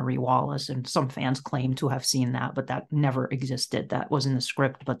played by Marie Wallace, and some fans claim to have seen that, but that never existed. That was in the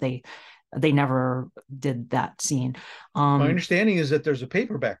script, but they never did that scene. My understanding is that there's a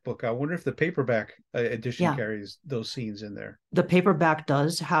paperback book. I wonder if the paperback edition carries those scenes in there. The paperback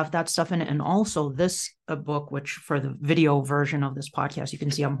does have that stuff in it. And also this book, which for the video version of this podcast, you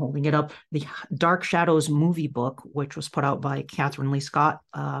can see I'm holding it up, the Dark Shadows movie book, which was put out by Catherine Lee Scott,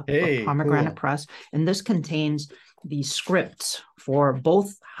 Pomegranate Press. And this contains the scripts for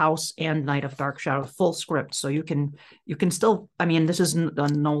both House and Night of Dark Shadow, full script. So you can still, I mean, this is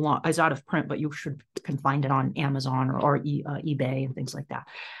no longer, it's out of print, but you can find it on Amazon or eBay and things like that.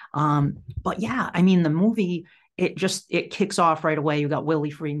 But yeah, I mean, the movie, it kicks off right away. You got Willie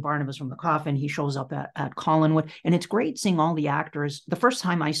freeing Barnabas from the coffin. He shows up at Collinwood, and it's great seeing all the actors. The first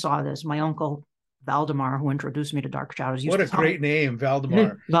time I saw this, my uncle Valdemar, who introduced me to Dark Shadows, used What to a tell me, great name,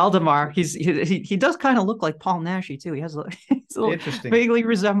 Valdemar. Valdemar. He does kind of look like Paul Naschy too. He has he's a little, Interesting. vaguely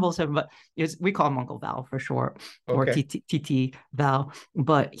resembles him, but we call him Uncle Val for short, or Okay. TT Val.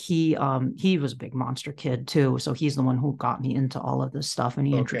 But he was a big monster kid too, so he's the one who got me into all of this stuff, and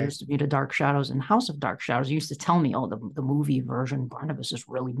he introduced me to Dark Shadows and House of Dark Shadows. He used to tell me, oh, the movie version, Barnabas is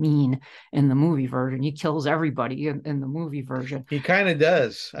really mean in the movie version. He kills everybody in the movie version. He kind of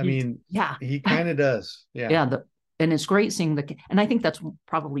does. I mean, yeah, he kind of does. Yeah. Yeah. And it's great seeing and I think that's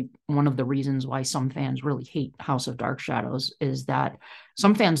probably one of the reasons why some fans really hate House of Dark Shadows, is that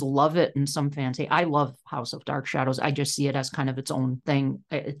some fans love it and some fans say, I love House of Dark Shadows. I just see it as kind of its own thing.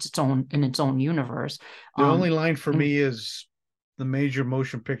 It's its own universe. The only line for me is the major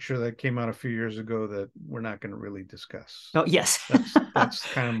motion picture that came out a few years ago that we're not going to really discuss. Oh, yes.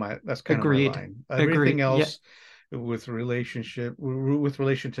 that's kind of my Agreed. line. Everything else with relation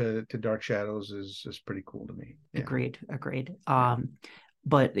to Dark Shadows is pretty cool to me. Yeah. Agreed.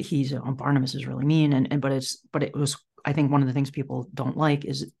 But Barnabas is really mean, but it was, I think one of the things people don't like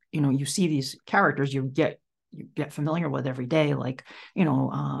is, you see these characters you get familiar with every day, like,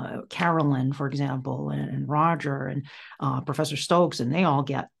 Carolyn, for example, and Roger and Professor Stokes, and they all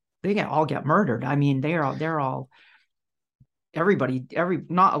get murdered. I mean, they're all everybody,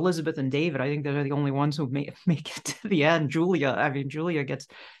 not Elizabeth and David. I think they're the only ones who make it to the end. Julia gets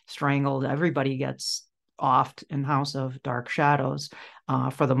strangled. Everybody gets offed in House of Dark Shadows,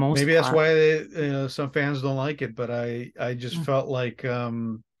 for the most part. Maybe that's why some fans don't like it, but I just felt like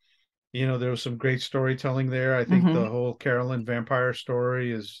there was some great storytelling there. I think the whole Carolyn vampire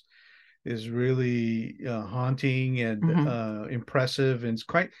story is really haunting and impressive, and it's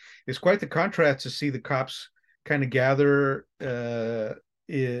quite the contrast to see the cops kind of gather to,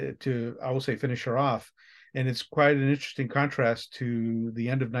 I will say, finish her off. And it's quite an interesting contrast to the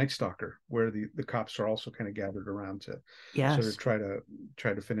end of Night Stalker, where the cops are also kind of gathered around to sort of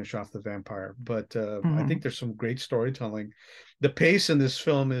try to finish off the vampire. But I think there's some great storytelling. The pace in this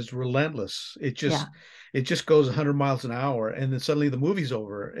film is relentless. It just goes 100 miles an hour, and then suddenly the movie's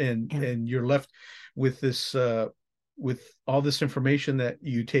over, and you're left with this with all this information that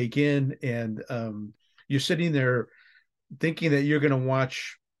you take in, and you're sitting there thinking that you're going to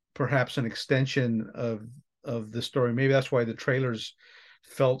watch perhaps an extension of the story. Maybe that's why the trailers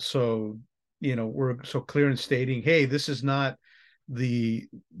felt so, were so clear in stating, hey, this is the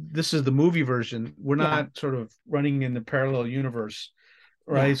movie version. We're not sort of running in the parallel universe,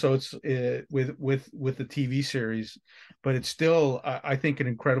 right? So it's with the TV series, but it's still, I think, an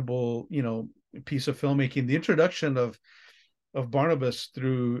incredible, piece of filmmaking. The introduction of Barnabas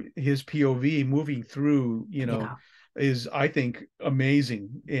through his POV moving through, is, I think, amazing.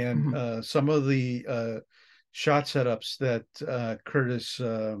 And some of the shot setups that Curtis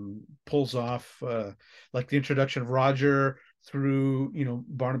pulls off, like the introduction of Roger through,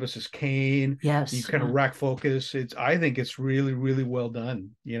 Barnabas's cane. Yes. You kind of rack focus. I think it's really, really well done.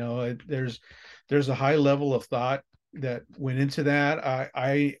 There's a high level of thought that went into that.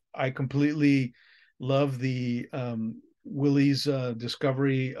 I completely love the Willie's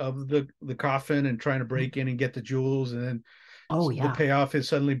discovery of the coffin and trying to break in and get the jewels, and then the payoff is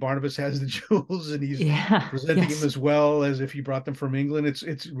suddenly Barnabas has the jewels, and he's presenting him as well as if he brought them from England.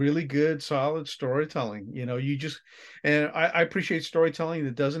 It's really good, solid storytelling. And I appreciate storytelling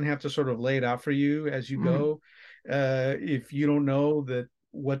that doesn't have to sort of lay it out for you as you go. If you don't know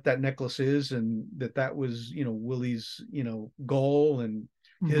what that necklace is, and that was Willie's goal and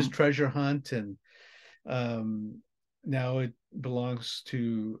his treasure hunt, and now it belongs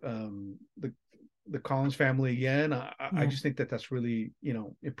to the Collins family again. I just think that's really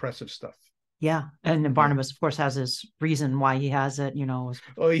impressive stuff. Yeah, and Barnabas, of course, has his reason why he has it.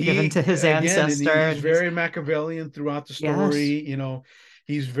 Given to his ancestor. And he's very Machiavellian throughout the story. Yes.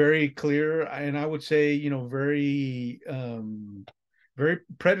 He's very clear, and I would say very very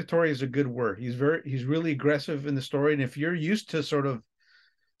predatory is a good word. He's really aggressive in the story, and if you're used to sort of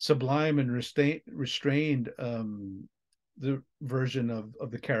sublime and restrained the version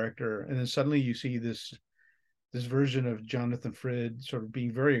of the character, and then suddenly you see this version of Jonathan Frid sort of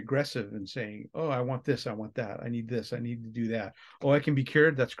being very aggressive and saying, oh, I want this, I want that, I need this, I need to do that, oh, I can be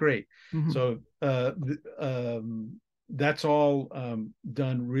cured, that's great. So that's all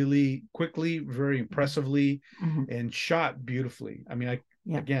done really quickly, very impressively, and shot beautifully. I mean,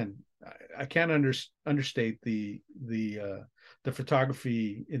 I can't understate the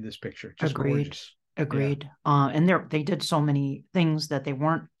photography in this picture. Just gorgeous. Agreed. And they did so many things that they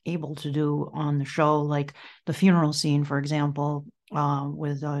weren't able to do on the show, like the funeral scene, for example.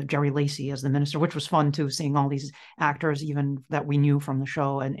 with Jerry Lacey as the minister, which was fun too, seeing all these actors even that we knew from the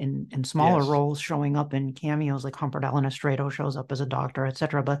show and in smaller roles showing up in cameos, like Humperdinck Estrado shows up as a doctor,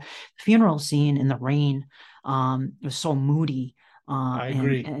 etc. But the funeral scene in the rain was so moody. I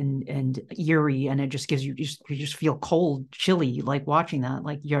agree. And eerie, and it just gives you just feel cold, chilly, like watching that,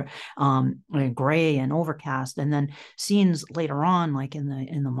 like you're gray and overcast. And then scenes later on, like in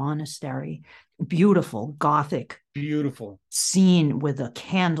the monastery, beautiful Gothic scene with the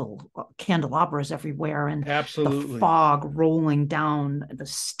candelabras everywhere, and absolutely the fog rolling down the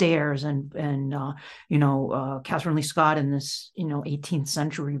stairs, and Catherine Lee Scott in this 18th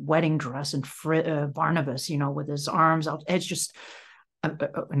century wedding dress, and Barnabas with his arms out. It's just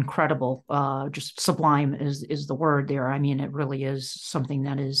incredible, just sublime is the word there. I mean, it really is something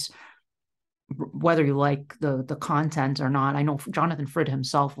that is, whether you like the content or not. I know Jonathan Frid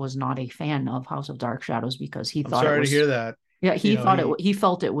himself was not a fan of House of Dark Shadows because he thought to hear that. Yeah, he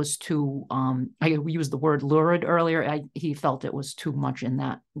felt it was too. I used the word lurid earlier. He felt it was too much in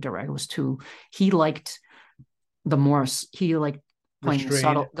that direct. It was too. He liked the more. He liked playing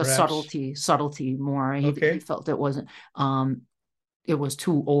the subtlety more. He felt it wasn't. It was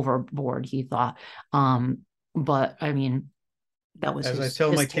too overboard, he thought. But I mean, that was I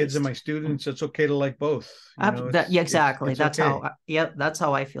tell my kids and my students, it's okay to like both. Exactly. That's okay. That's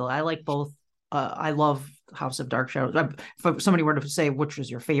how I feel. I like both. I love House of Dark Shadows. If somebody were to say which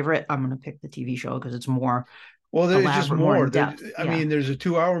is your favorite, I'm going to pick the TV show because it's more. Well, there's just more. I mean, there's a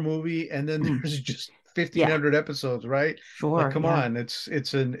 2-hour movie, and then there's just 1,500 episodes, right? Sure. Like, come on,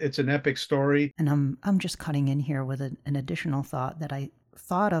 it's an epic story. And I'm just cutting in here with an additional thought that I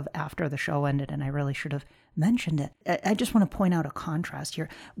thought of after the show ended, and I really should have mentioned it. I just want to point out a contrast here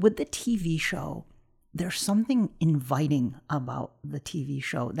with the TV show. There's something inviting about the TV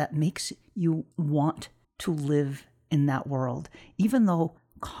show that makes you want to live in that world, even though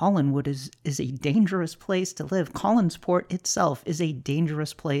Collinwood is a dangerous place to live. Collinsport itself is a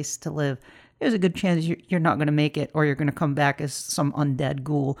dangerous place to live. There's a good chance you're not going to make it, or you're going to come back as some undead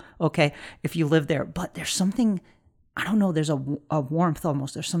ghoul, okay, if you live there. But there's something, I don't know, there's a warmth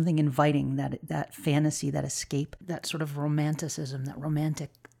almost. There's something inviting, that fantasy, that escape, that sort of romanticism, that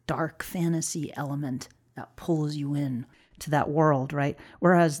romantic dark fantasy element that pulls you in to that world, right?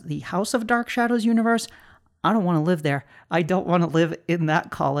 Whereas the House of Dark Shadows universe, I don't want to live there. I don't want to live in that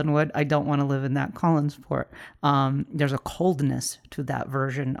Collinwood. I don't want to live in that Collinsport. There's a coldness to that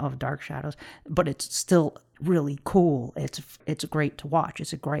version of Dark Shadows, but it's still really cool. It's great to watch.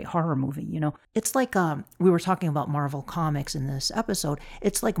 It's a great horror movie, It's like we were talking about Marvel Comics in this episode.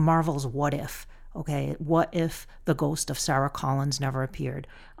 It's like Marvel's What If. Okay, what if the ghost of Sarah Collins never appeared?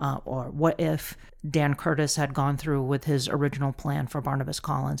 Or what if Dan Curtis had gone through with his original plan for Barnabas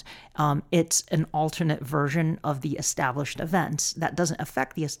Collins? It's an alternate version of the established events that doesn't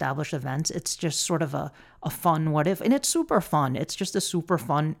affect the established events. It's just sort of a fun what if, and it's super fun. It's just a super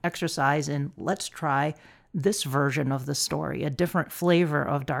fun exercise in let's try this version of the story, a different flavor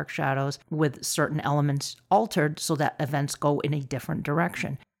of Dark Shadows with certain elements altered so that events go in a different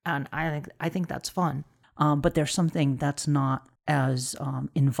direction. And I think that's fun. But there's something that's not as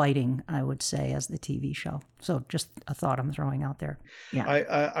inviting, I would say, as the TV show. So just a thought I'm throwing out there. Yeah.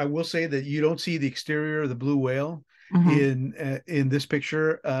 I will say that you don't see the exterior of the blue whale in this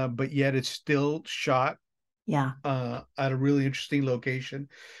picture, but yet it's still shot at a really interesting location.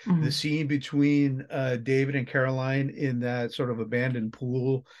 The scene between David and Caroline in that sort of abandoned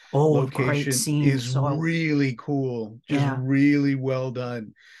pool location is really cool, just really well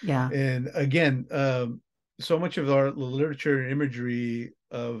done. And again, so much of our literature and imagery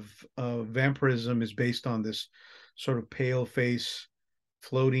of vampirism is based on this sort of pale face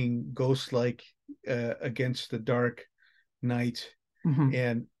floating ghost-like against the dark night.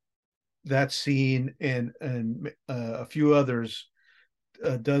 And that scene and a few others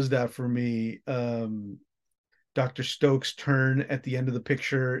does that for me. Dr. Stokes' turn at the end of the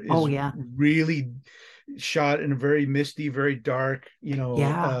picture is really shot in a very misty, very dark,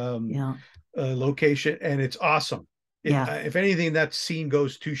 location, and it's awesome. If anything, that scene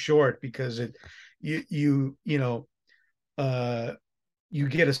goes too short because you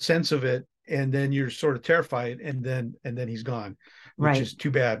get a sense of it, and then you're sort of terrified, and then he's gone, which is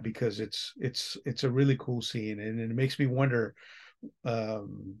too bad because it's a really cool scene, and it makes me wonder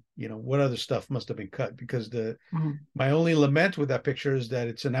what other stuff must have been cut, because my only lament with that picture is that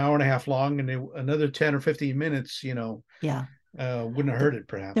it's an hour and a half long, and another 10 or 15 minutes wouldn't have hurt it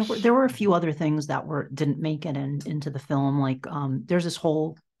perhaps. There were a few other things that didn't make it into the film, like there's this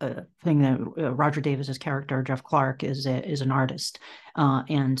whole thing that Roger Davis's character Jeff Clark is an artist,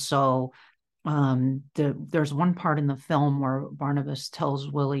 and so there's one part in the film where Barnabas tells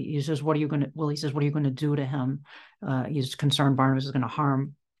Willie, he says, Willie says, what are you going to do to him? He's concerned Barnabas is going to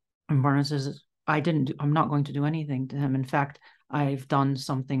harm. And Barnabas says, I'm not going to do anything to him. In fact, I've done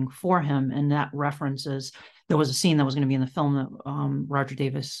something for him. And that references, there was a scene that was going to be in the film that Roger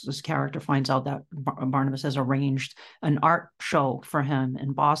Davis's character finds out that Barnabas has arranged an art show for him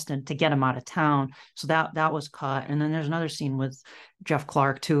in Boston to get him out of town. So that was cut. And then there's another scene with Jeff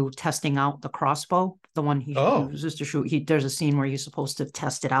Clark too, testing out the crossbow, the one he uses to shoot. There's a scene where he's supposed to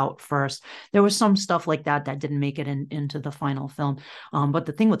test it out first. There was some stuff like that didn't make it into the final film. But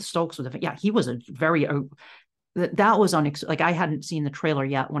the thing with Stokes, he was a very that was like I hadn't seen the trailer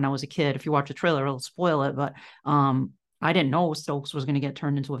yet when I was a kid. If you watch the trailer, it'll spoil it. But I didn't know Stokes was going to get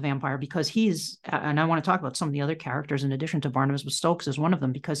turned into a vampire because and I want to talk about some of the other characters in addition to Barnabas, but Stokes is one of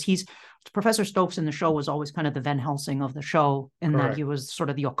them because Professor Stokes in the show was always kind of the Van Helsing of the show in that he was sort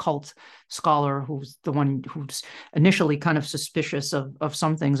of the occult scholar who's the one who's initially kind of suspicious of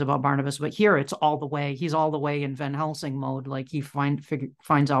some things about Barnabas. But here he's all the way in Van Helsing mode. Like he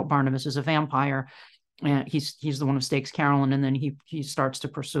finds out Barnabas is a vampire. And he's the one who stakes Carolyn, and then he starts to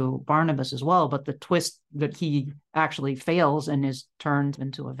pursue Barnabas as well. But the twist that he actually fails and is turned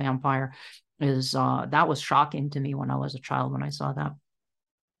into a vampire is that was shocking to me when I was a child when I saw that.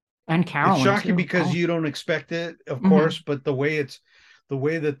 And Carolyn, it's shocking too. Because you don't expect it, of course, but the way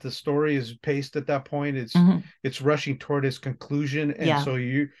that the story is paced at that point, it's rushing toward its conclusion, and so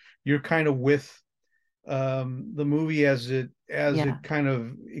you're kind of with the movie as it kind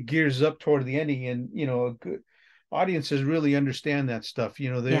of gears up toward the ending, and audiences really understand that stuff.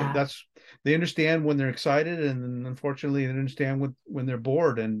 They understand when they're excited, and unfortunately they understand when they're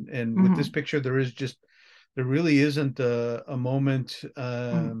bored, and with this picture there really isn't a moment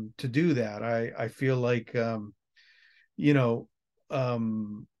to do that. I feel like the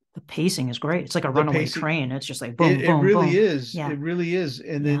pacing is great. It's like a runaway train. It's just like boom, boom, it really boom. is. It really is.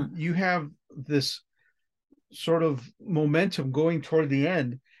 And then you have this sort of momentum going toward the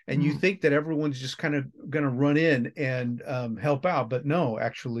end, and you think that everyone's just kind of going to run in and help out, but no,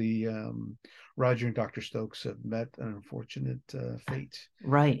 actually Roger and Dr. Stokes have met an unfortunate fate.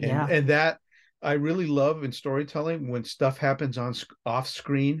 Right. And that I really love in storytelling when stuff happens off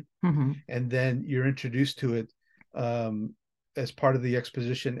screen, and then you're introduced to it as part of the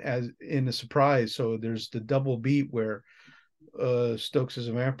exposition as in a surprise. So there's the double beat where Stokes is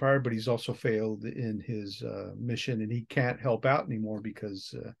a vampire, but he's also failed in his mission, and he can't help out anymore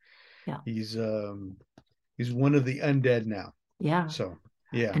because he's one of the undead now.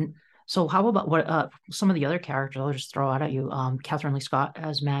 And so how about what some of the other characters I'll just throw out at you? Catherine Lee Scott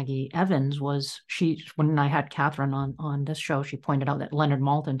as Maggie Evans when I had Catherine on this show, she pointed out that Leonard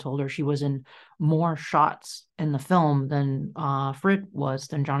Maltin told her she was in more shots in the film than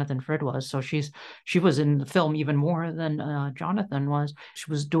Jonathan Frid was. So she was in the film even more than Jonathan was.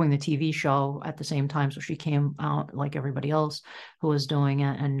 She was doing the TV show at the same time, so she came out like everybody else who was doing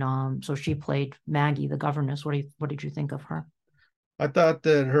it, and so she played Maggie, the governess. What did you think of her? I thought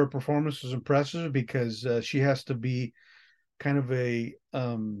that her performance was impressive because she has to be kind of a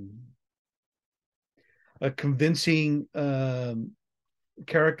convincing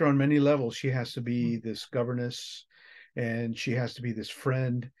character on many levels. She has to be this governess, and she has to be this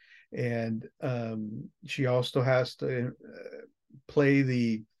friend, and she also has to play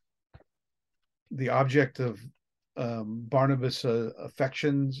the object of Barnabas'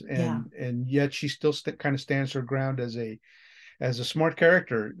 affections, and yet she still kind of stands her ground as a smart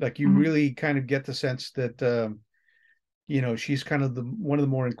character. Like you really kind of get the sense that she's kind of one of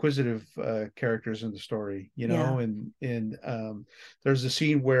the more inquisitive characters in the story, and there's a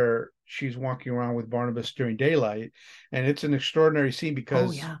scene where she's walking around with Barnabas during daylight, and it's an extraordinary scene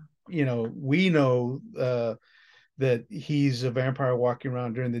because we know that he's a vampire walking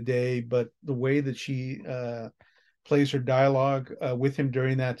around during the day, but the way that she plays her dialogue with him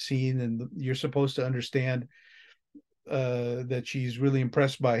during that scene, and you're supposed to understand that she's really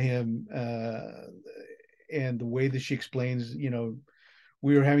impressed by him, and the way that she explains,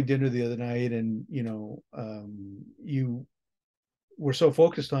 we were having dinner the other night, and you were so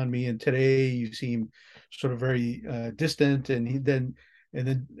focused on me, and today you seem sort of very distant, and then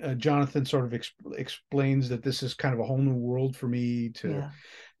Jonathan sort of explains that this is kind of a whole new world for me to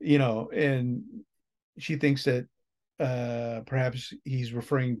and she thinks that perhaps he's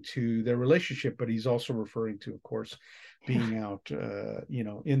referring to their relationship, but he's also referring to, of course, being out,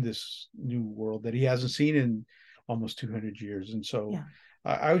 in this new world that he hasn't seen in almost 200 years. And so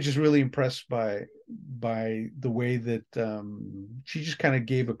I was just really impressed by the way that she just kind of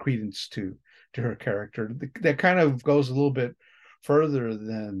gave a credence to her character. That kind of goes a little bit further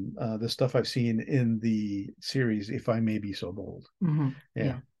than the stuff I've seen in the series, if I may be so bold.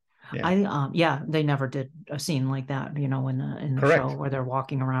 Yeah. Yeah. They never did a scene like that, in the Correct. show where they're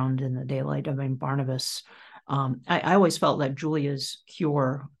walking around in the daylight. I mean, Barnabas, I always felt that Julia's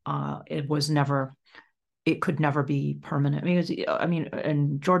cure, it could never be permanent.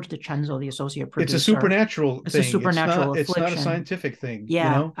 And George DiCenzo, the associate producer, it's a supernatural it's thing. a supernatural it's affliction. It's not a scientific thing.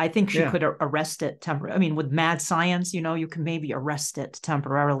 Yeah, I think she could arrest it temporarily. I mean, with mad science, you can maybe arrest it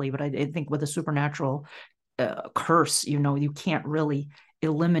temporarily, but I think with a supernatural curse, you can't really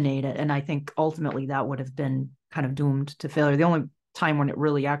eliminate it. And I think ultimately that would have been kind of doomed to failure. The only time when it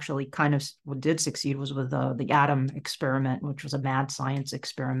really actually kind of did succeed was with the Adam experiment, which was a mad science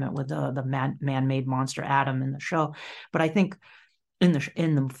experiment with the man-made monster Adam in the show. But I think in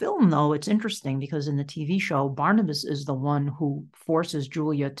the film, though, it's interesting because in the TV show, Barnabas is the one who forces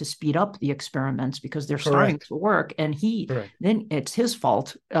Julia to speed up the experiments because they're starting to work, and then it's his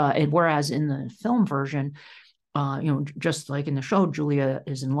fault. And whereas in the film version, just like in the show, Julia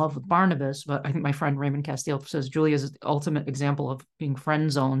is in love with Barnabas, but I think my friend Raymond Castile says Julia is the ultimate example of being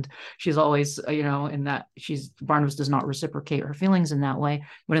friend zoned. She's always, in that Barnabas does not reciprocate her feelings in that way.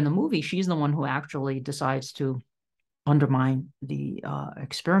 But in the movie, she's the one who actually decides to undermine the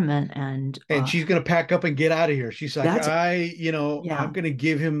experiment, and she's gonna pack up and get out of here. She's like, I'm gonna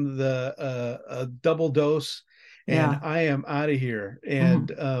give him a double dose, and I am out of here.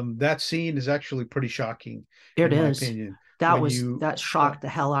 And that scene is actually pretty shocking. It in is. My opinion. That shocked the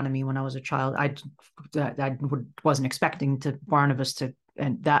hell out of me when I was a child. I wasn't expecting Barnabas to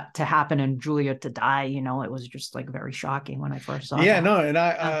happen and Julia to die. It was just like very shocking when I first saw that. No, and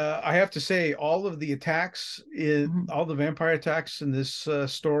I have to say, all of the attacks all the vampire attacks in this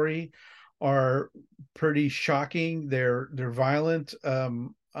story are pretty shocking. They're violent.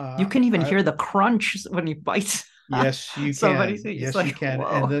 You can even hear the crunch when he bites. Yes, you can. Yes, you can. Whoa.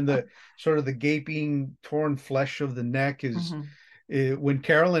 And then the sort of the gaping, torn flesh of the neck is when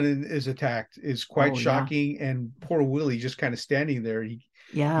Carolyn is attacked is quite shocking. Yeah. And poor Willie just kind of standing there.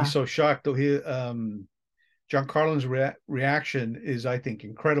 He's so shocked. Though John Carlin's reaction is, I think,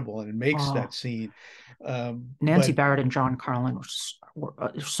 incredible, and it makes that scene. Nancy Barrett and John Carlin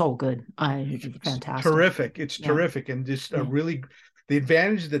were so good. Fantastic. Terrific. It's terrific, and just really the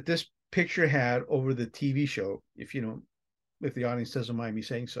advantage that this picture had over the TV show, if the audience doesn't mind me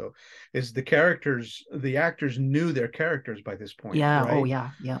saying so, is the actors knew their characters by this point. Yeah. Right? Oh yeah.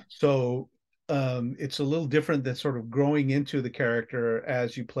 So it's a little different than sort of growing into the character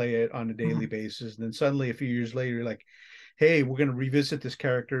as you play it on a daily basis. And then suddenly a few years later, you're like, hey, we're going to revisit this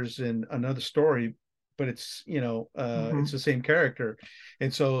characters in another story, but it's, it's the same character.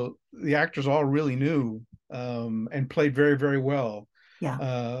 And so the actors all really knew and played very, very well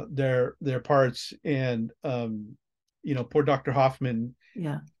their parts. And, poor Dr. Hoffman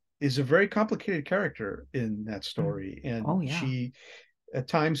is a very complicated character in that story. And she at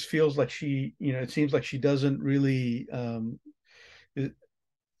times feels like it seems like she doesn't really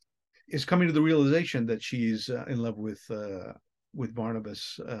is coming to the realization that she's in love with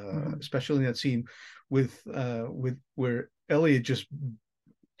Barnabas, especially in that scene with where Elliot just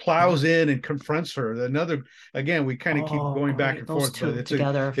plows in and confronts her. Again, we kind of keep going back and forth, but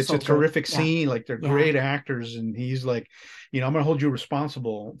it's a terrific scene. Like, they're great actors, and he's like, I'm going to hold you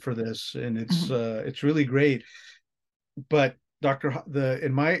responsible for this, and it's really great. But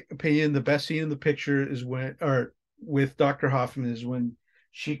in my opinion, the best scene in the picture is with Dr. Hoffman is when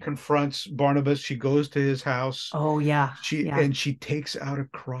she confronts Barnabas. She goes to his house. Oh yeah. And she takes out a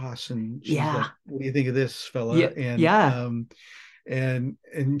cross, and she's like, "What do you think of this, fella?" And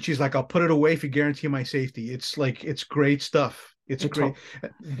she's like, "I'll put it away if you guarantee my safety." It's great stuff. It's great.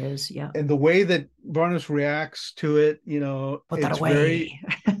 It is, yeah. And the way that Barnabas reacts to it, put that away.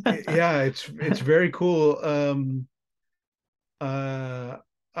 It's very cool.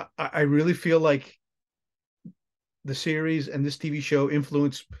 I really feel like the series and this TV show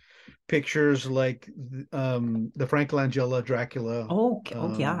influenced pictures like the Frank Langella Dracula.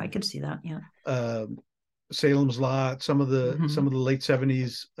 Yeah, I could see that. Yeah. Salem's Lot, some of the late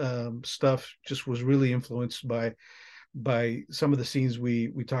 70s stuff just was really influenced by some of the scenes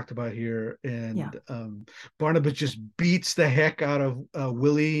we talked about here. And Barnabas just beats the heck out of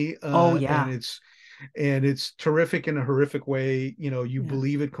Willie. And it's terrific in a horrific way. You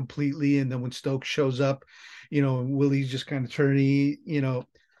believe it completely. And then when Stokes shows up, Willie's just kind of turny,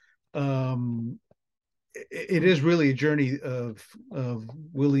 it is really a journey of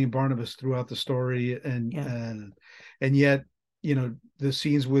Willie and Barnabas throughout the story. And yet, the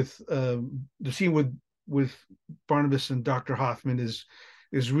scene with Barnabas and Dr. Hoffman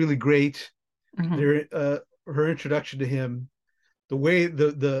is really great. Her introduction to him, the way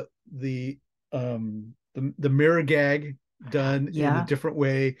the mirror gag done in a different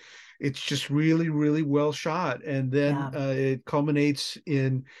way. It's just really, really well shot. And then it culminates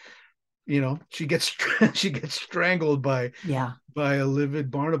in, she gets she gets strangled by a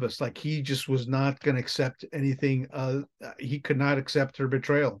livid Barnabas. Like, he just was not going to accept anything. He could not accept her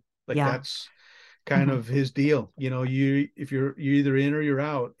betrayal. Like, that's kind of his deal. You're either in or you're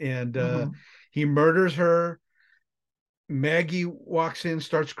out. And he murders her. Maggie walks in,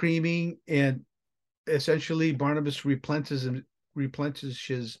 starts screaming, and essentially Barnabas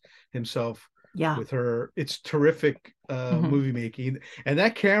replenishes himself with her. It's terrific movie making, and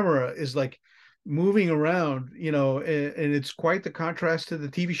that camera is like moving around, and it's quite the contrast to the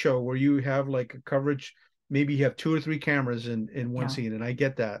TV show where you have like a coverage. Maybe you have 2 or 3 cameras in one scene, and I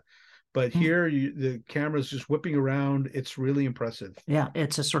get that. But here, the camera's just whipping around. It's really impressive. Yeah,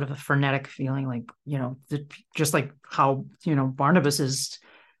 it's a sort of a frenetic feeling, like, just like how, Barnabas is,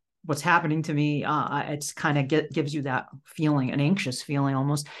 what's happening to me. It's kind of gives you that feeling, an anxious feeling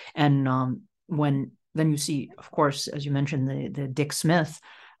almost. And when then you see, of course, as you mentioned, the Dick Smith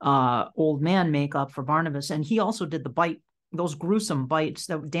old man makeup for Barnabas, and he also did the bite, those gruesome bites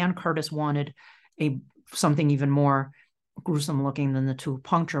that Dan Curtis wanted something even more gruesome looking than the 2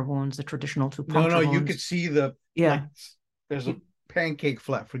 puncture wounds, the traditional 2 puncture wounds. You could see like, there's a pancake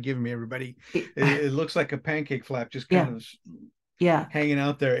flap. Forgive me, everybody. It looks like a pancake flap, just kind of hanging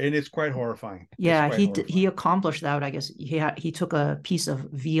out there, and it's quite horrifying. He accomplished that. I guess he took a piece of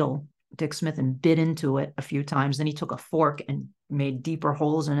veal, Dick Smith, and bit into it a few times. Then he took a fork and made deeper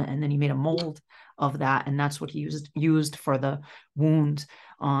holes in it, and then he made a mold of that, and that's what he used for the wound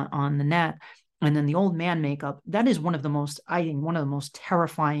on the neck. And then the old man makeup, that is one of the most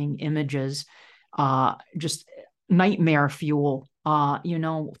terrifying images, just nightmare fuel,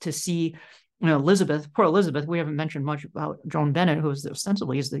 to see, poor Elizabeth, we haven't mentioned much about Joan Bennett, who is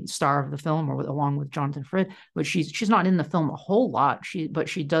ostensibly is the star of the film, or along with Jonathan Frid, but she's not in the film a whole lot. She's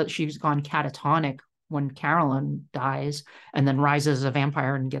gone catatonic when Carolyn dies, and then rises as a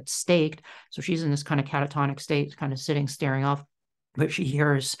vampire and gets staked. So she's in this kind of catatonic state, kind of sitting, staring off, but she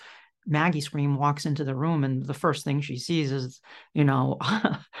hears Maggie scream, walks into the room, and the first thing she sees is,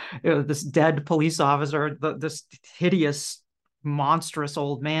 this dead police officer, this hideous, monstrous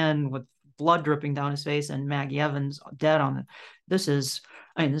old man with blood dripping down his face, and Maggie Evans dead on it. This is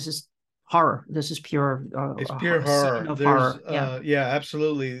horror. This is pure. It's pure horror. Horror.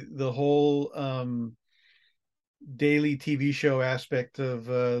 Absolutely. The whole daily TV show aspect of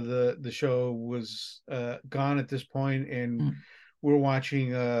the show was gone at this point, and we're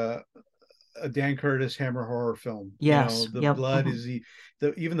watching a Dan Curtis Hammer horror film. Yes, blood is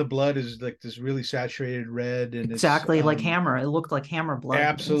even the blood is like this really saturated red, and exactly it's, like Hammer. It looked like Hammer blood.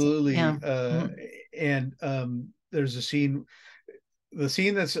 Absolutely. And there's a scene. The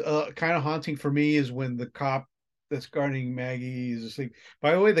scene that's kind of haunting for me is when the cop that's guarding Maggie is asleep.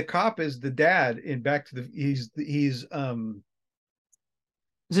 By the way, the cop is the dad in Back to the. He's Is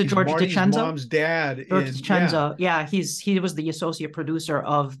it George DiCenzo? Mom's dad. George DiCenzo. Yeah, he was the associate producer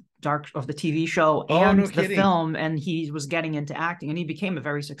of the TV show and the film, and he was getting into acting, and he became a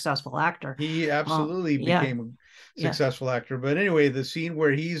very successful actor. He absolutely became a successful actor. But anyway, the scene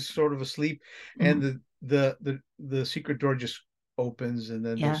where he's sort of asleep, and the secret door just opens, and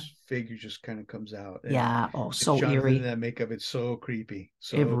then this figure just kind of comes out. And so Jonathan eerie. In that makeup, it's so creepy,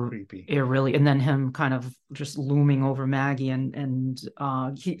 creepy. It really, and then him kind of just looming over Maggie, and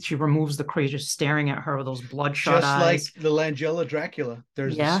she removes the crazy, just staring at her with those bloodshot eyes. Just like the Langella Dracula.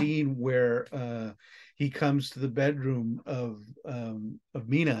 There's a scene where he comes to the bedroom of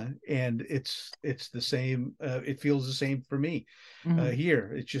Mina, and it's the same. It feels the same for me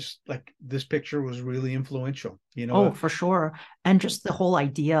here. It's just like this picture was really influential. For sure. And just the whole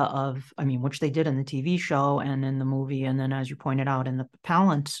idea of, which they did in the TV show and in the movie, and then as you pointed out in the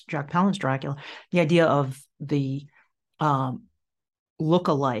Jack Palance Dracula, the idea of the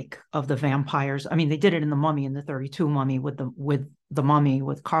look-alike of the vampires. They did it in the Mummy, in the 32 Mummy with the Mummy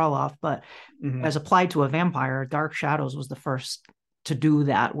with Karloff, but as applied to a vampire, Dark Shadows was the first to do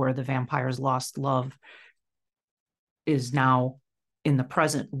that, where the vampire's lost love is now in the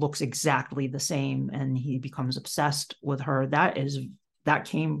present, looks exactly the same, and he becomes obsessed with her. That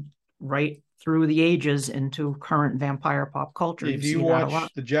came right through the ages into current vampire pop culture. If you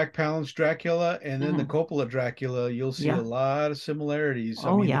watch the Jack Palance Dracula and then the Coppola Dracula, you'll see a lot of similarities. The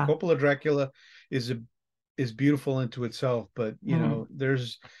Coppola Dracula is beautiful into itself, but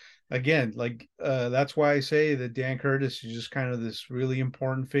there's, again, like that's why I say that Dan Curtis is just kind of this really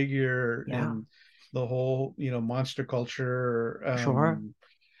important figure in the whole monster culture. Sure.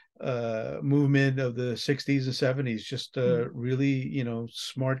 movement of the 60s and 70s. Just a really,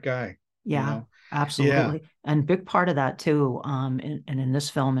 smart guy. Yeah, Yeah. absolutely. And big part of that too, in this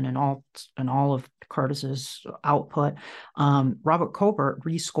film and in all of Curtis's output, Robert Cobert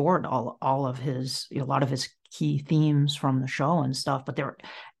rescored all of his, a lot of his key themes from the show and stuff, but they're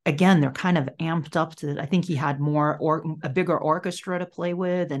kind of amped up to, I think he had a bigger orchestra to play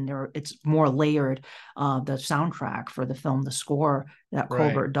with, and it's more layered. The soundtrack for the film, the score that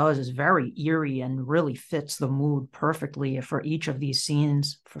Cobert does is very eerie and really fits the mood perfectly for each of these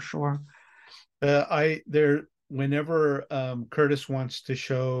scenes, for sure. Whenever Curtis wants to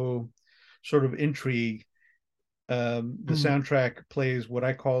show sort of intrigue, the soundtrack plays what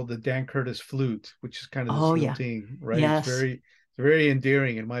I call the Dan Curtis flute, which is kind of this lilting, right? Yes. It's very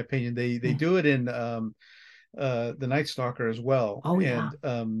endearing, in my opinion. They do it in The Night Stalker as well. Oh yeah.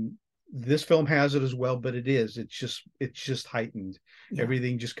 And this film has it as well, but it's just heightened. Yeah.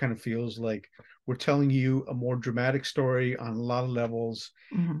 Everything just kind of feels like we're telling you a more dramatic story on a lot of levels,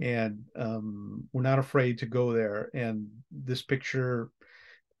 and we're not afraid to go there. And this picture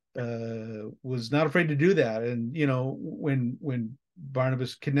was not afraid to do that. And when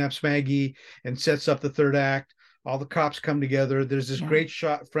Barnabas kidnaps Maggie and sets up the third act, all the cops come together. There's this great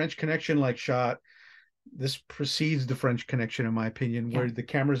shot, French Connection like shot. This precedes the French Connection, in my opinion, where the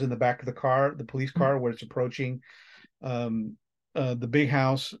camera's in the back of the car, the police car, where it's approaching the big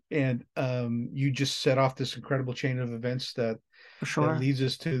house, and you just set off this incredible chain of events that leads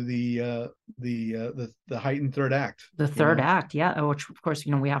us to the heightened third act. The third act, which of course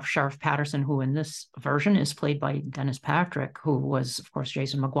we have Sheriff Patterson, who in this version is played by Dennis Patrick, who was of course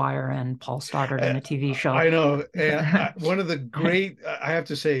Jason Maguire and Paul Stoddard in the TV show. I know, and one of the great, I have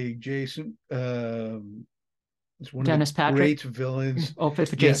to say, Jason. It's one Dennis of the Patrick? Great villains. Oh, for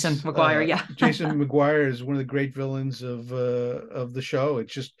Jason Maguire, Jason Maguire is one of the great villains of the show.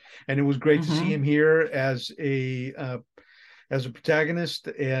 And it was great to see him here as a protagonist,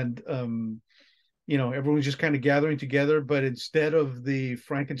 and everyone's just kind of gathering together. But instead of the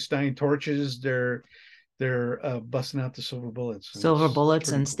Frankenstein torches, they're busting out the silver bullets.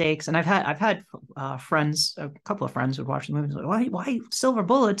 And stakes. And I've had friends, a couple of friends who watched the movies, like, why silver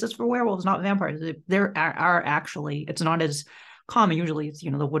bullets? It's for werewolves, not vampires. There are actually, it's not as common. Usually it's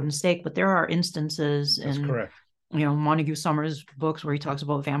the wooden stake, but there are instances in Montague Summers' books where he talks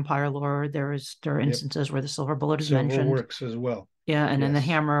about vampire lore. There are instances where the silver bullet is mentioned. Works as well. Yeah, and then the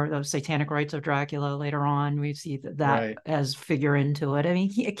hammer, the satanic rites of Dracula later on, we see that as figure into it. I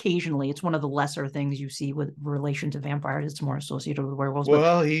mean, occasionally, it's one of the lesser things you see with relation to vampires. It's more associated with werewolves.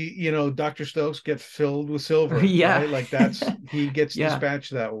 Well, Dr. Stokes gets filled with silver. Right? Like he gets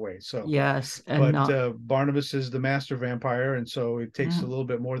dispatched that way. So yes, but Barnabas is the master vampire, and so it takes a little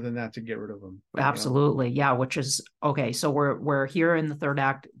bit more than that to get rid of him. Absolutely, which is okay. So we're here in the third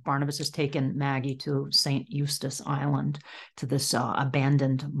act. Barnabas has taken Maggie to St. Eustace Island, to this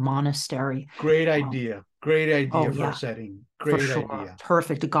abandoned monastery. Great idea for a setting. Great idea.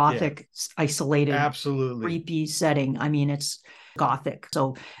 Perfect Gothic, isolated, absolutely creepy setting. I mean, it's Gothic.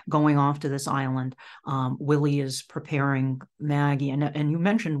 So going off to this island, Willie is preparing Maggie, and you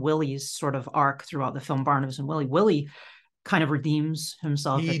mentioned Willie's sort of arc throughout the film, Barnabas and Willie. Willie kind of redeems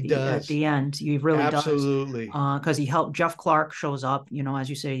himself at the end. He really absolutely does, because he helped. Jeff Clark shows up, as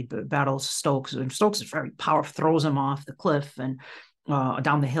you say, battles Stokes, and Stokes is very powerful, throws him off the cliff and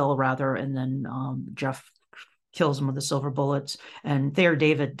down the hill rather, and then Jeff kills him with the silver bullets. And there,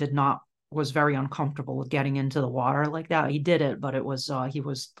 David was very uncomfortable with getting into the water like that. He did it, but it was he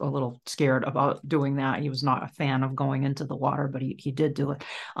was a little scared about doing that. He was not a fan of going into the water, but he did do it.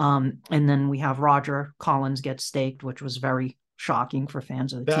 And then we have Roger Collins get staked, which was very shocking for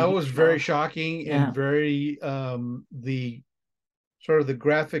fans of the that TV was show. Very shocking and very the sort of the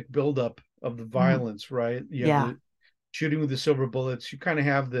graphic buildup of the violence, right? The shooting with the silver bullets. You kind of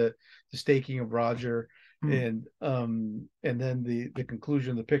have the staking of Roger, and then the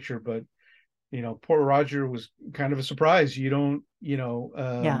conclusion of the picture. But poor Roger was kind of a surprise. You don't,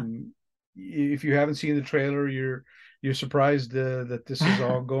 if you haven't seen the trailer, you're surprised that this is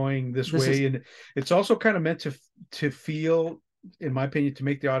all going this way. And it's also kind of meant to feel, in my opinion, to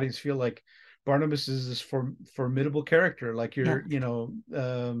make the audience feel like Barnabas is this formidable character. Like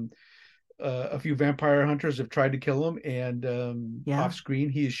a few vampire hunters have tried to kill him, and off screen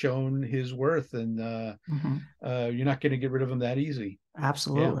he has shown his worth, and you're not going to get rid of him that easy.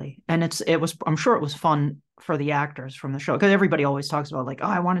 Absolutely. And I'm sure it was fun for the actors from the show, because everybody always talks about like,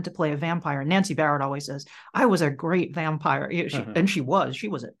 I wanted to play a vampire. Nancy Barrett always says, I was a great vampire. And she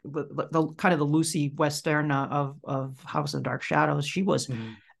was the kind of the Lucy Westerna of House of Dark Shadows. She was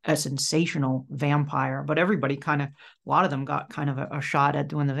a sensational vampire, but everybody kind of, a lot of them got kind of a shot at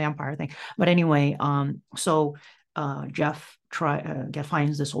doing the vampire thing. But anyway, so Jeff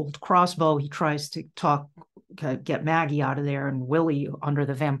finds this old crossbow. He tries to get Maggie out of there, and Willie, under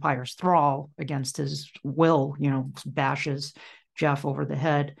the vampire's thrall against his will, bashes Jeff over the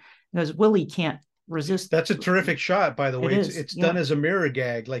head because Willie can't resist. That's a terrific shot, by the way. It's done as a mirror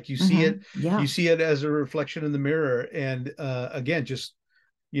gag, like you see it. You see it as a reflection in the mirror, and again, just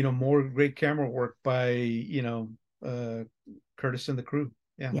more great camera work by Curtis and the crew.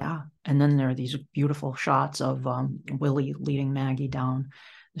 Yeah. And then there are these beautiful shots of Willie leading Maggie down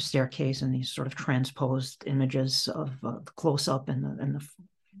the staircase, and these sort of transposed images of the close up and the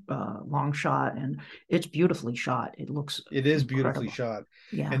long shot, and it's beautifully shot. It is beautifully shot.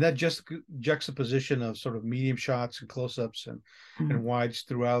 Yeah. And that just juxtaposition of sort of medium shots and close-ups and wides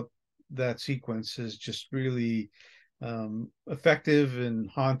throughout that sequence is just really effective and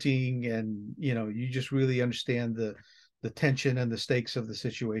haunting, and you just really understand the tension and the stakes of the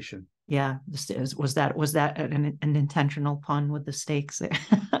situation. Yeah. Was that an intentional pun with the stakes?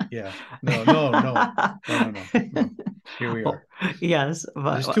 Yeah. No. Here we are. Yes.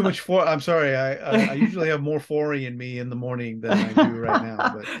 But there's too much I'm sorry. I usually have more foray in me in the morning than I do right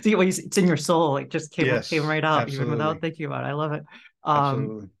now. But see, it's in your soul. It just came right out, absolutely. even without thinking about it. I love it.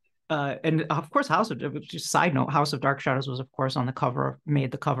 Absolutely. And of course, just side note, House of Dark Shadows was, of course,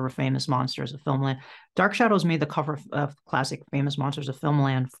 made the cover of Famous Monsters of Filmland. Dark Shadows made the cover of classic Famous Monsters of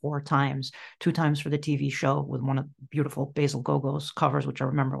Filmland 4 times, 2 times for the TV show with one of beautiful Basil Gogo's covers, which I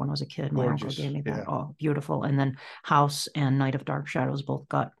remember when I was a kid. My uncle gave me that. Yeah. Oh, beautiful. And then House and Night of Dark Shadows both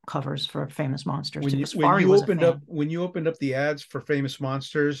got covers for Famous Monsters. When you opened up the ads for Famous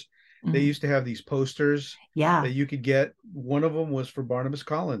Monsters, they used to have these posters that you could get. One of them was for Barnabas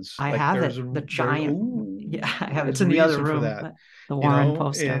Collins. I have it. The giant. I have it. It's in the other room. The Warren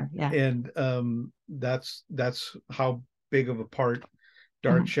poster. And that's how big of a part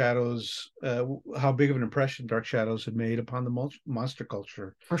Dark Shadows, how big of an impression Dark Shadows had made upon the monster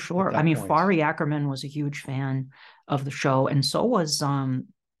culture. For sure. I mean, Fari Ackerman was a huge fan of the show, and so was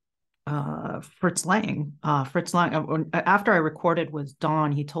Fritz Lang. After I recorded with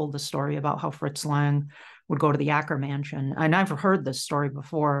Don, he told the story about how Fritz Lang would go to the Acker Mansion. I never heard this story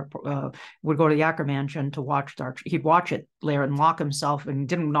before. Would go to the Acker Mansion to watch he'd watch it there and lock himself, and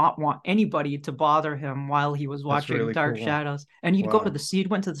did not want anybody to bother him while he was watching really Dark Shadows. And he'd go to he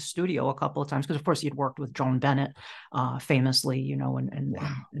went to the studio a couple of times, because of course he had worked with Joan Bennett, famously, in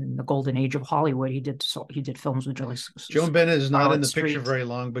the golden age of Hollywood. He did films with Joan Bennett is not in the picture very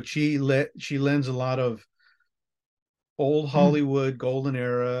long, but she lends a lot of old Hollywood golden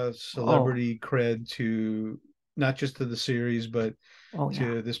era celebrity cred to not just to the series, but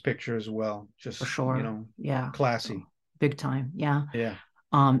to this picture as well. Just for sure, classy, big time, yeah.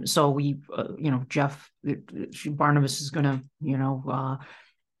 So we, Barnabas is gonna,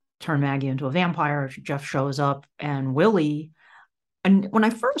 turn Maggie into a vampire. Jeff shows up, and Willie. And when I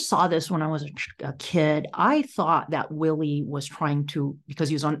first saw this when I was a kid, I thought that Willie was trying to, because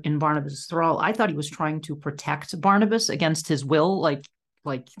he was in Barnabas' thrall, I thought he was trying to protect Barnabas against his will, like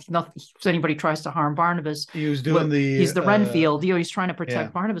nothing, if anybody tries to harm Barnabas. He was doing he's the Renfield, he's trying to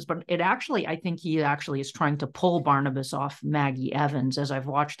protect Barnabas, but I think he actually is trying to pull Barnabas off Maggie Evans. As I've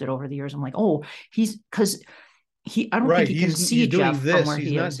watched it over the years, I'm like, because I don't think he can see Jeff from where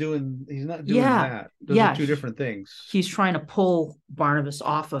he is. He's not doing that. Those are 2 different things. He's trying to pull Barnabas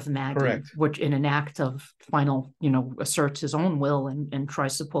off of Maggie, correct, which in an act of final, asserts his own will and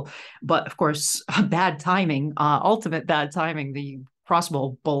tries to pull. But of course, bad timing, ultimate bad timing. The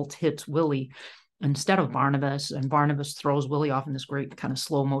crossbow bolt hits Willie instead of Barnabas, and Barnabas throws Willie off in this great kind of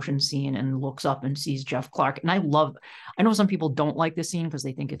slow motion scene and looks up and sees Jeff Clark. And I know some people don't like this scene because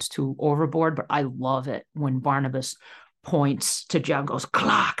they think it's too overboard, but I love it when Barnabas points to Jeff, goes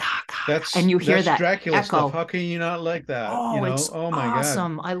Clark, and you hear that Dracula echo. Stuff. How can you not like that? It's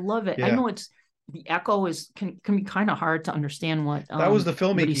awesome. God. I love it. I know the echo can be kind of hard to understand what that was the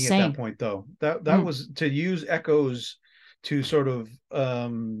filmmaking at that point, though. That was to use echoes to sort of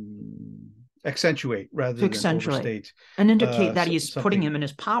accentuate rather than overstate and indicate that he's putting him in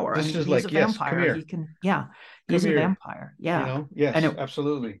his power. This is he's a vampire. He can, he's a vampire. Yeah, yes, and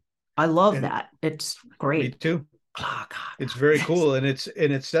absolutely. I love that. It's great. Me too. Oh, God. It's very cool, and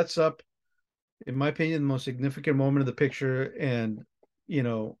it sets up, in my opinion, the most significant moment of the picture. And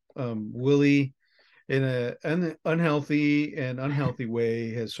Willie, in an unhealthy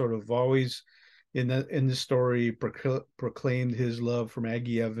way, has sort of always in the story proclaimed his love for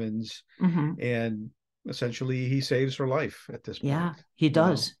Maggie Evans, and essentially he saves her life at this point. Yeah, he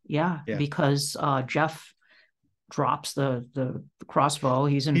does. Yeah, because Jeff drops the crossbow.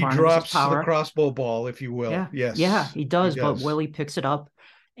 He's in He Barnabas's drops power. the crossbow ball, if you will. Yeah. Yes. Yeah, he does. He But does. Willie picks it up,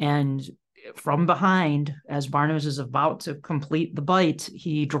 and from behind, as Barnabas is about to complete the bite,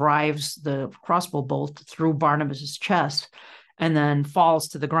 he drives the crossbow bolt through Barnabas's chest and then falls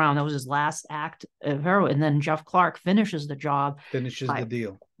to the ground. That was his last act of heroin. And then Jeff Clark finishes the job. Finishes the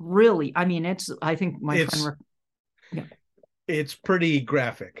deal. Really, I mean, I think my friend... Yeah. It's pretty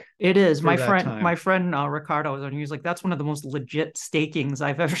graphic. It is. My friend Ricardo, and he was like, that's one of the most legit stakings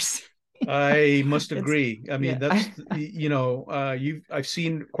I've ever seen. I must agree. I mean, that's, I've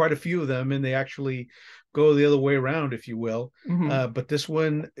seen quite a few of them, and they actually go the other way around, if you will. Mm-hmm. But this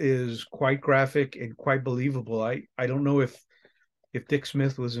one is quite graphic and quite believable. I don't know if Dick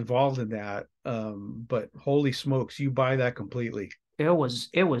Smith was involved in that, but holy smokes, you buy that completely. It was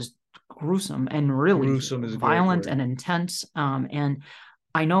gruesome and really gruesome is violent and intense. And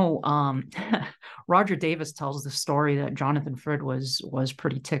I know Roger Davis tells the story that Jonathan Frid was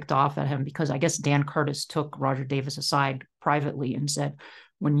pretty ticked off at him because I guess Dan Curtis took Roger Davis aside privately and said,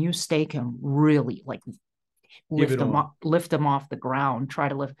 when you stake him, really like lift him off the ground, try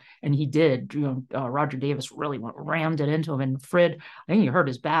to lift. And he did. Roger Davis really rammed it into him. And Frid, I think he hurt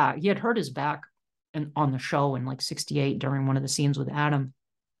his back. He had hurt his back on the show in like 1968 during one of the scenes with Adam.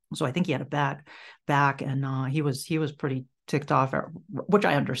 So I think he had a bad back, and he was pretty ticked off, which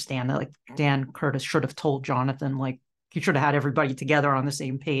I understand. That like Dan Curtis should have told Jonathan, like he should have had everybody together on the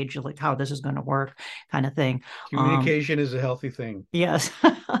same page, like how this is going to work, kind of thing. Communication is a healthy thing. Yes,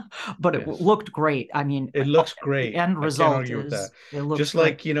 but it looked great. I mean, it looks great. The end result is it looks just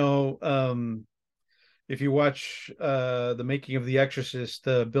great. Like if you watch the making of The Exorcist,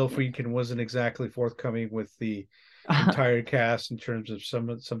 Bill Friedkin wasn't exactly forthcoming with the entire cast in terms of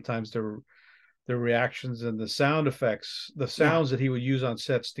sometimes their reactions and the sound effects, the sounds that he would use on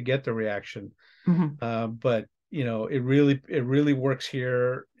sets to get the reaction. Mm-hmm. But it really works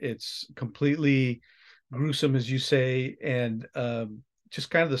here. It's completely gruesome, as you say, and just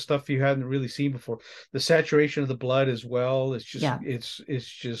kind of the stuff you hadn't really seen before. The saturation of the blood as well. It's just it's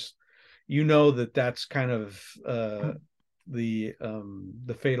just that's kind of the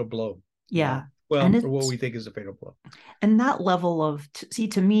fatal blow. Yeah. Well, or what we think is a fatal blow. And that level of,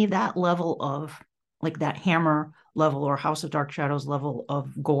 to me, that level of like that Hammer level or House of Dark Shadows level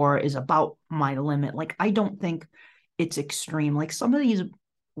of gore is about my limit. Like, I don't think it's extreme. Like some of these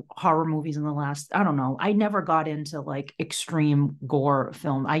horror movies in the last, I don't know, I never got into like extreme gore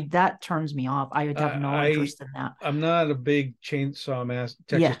film. That turns me off. I would have no interest in that. I'm not a big Texas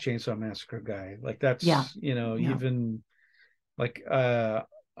Chainsaw Massacre guy. Like that's, even like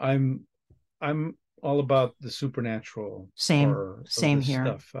I'm all about the supernatural horror. Same here.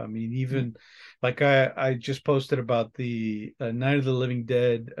 Stuff. I mean, even like I just posted about the Night of the Living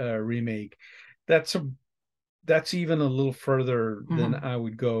Dead remake. That's even a little further than I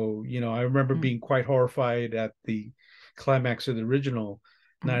would go. I remember being quite horrified at the climax of the original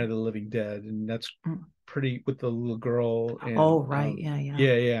Night of the Living Dead, and that's pretty with the little girl. And,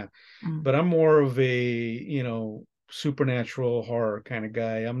 yeah. But I'm more of a supernatural horror kind of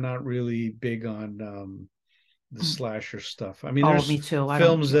guy. I'm not really big on the slasher stuff. I mean, there's me too.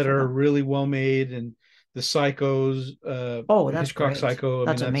 films that are really well made, and the Psychos, that's Hitchcock great. Psycho.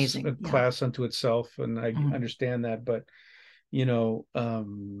 That's amazing. A class unto itself, and I understand that. But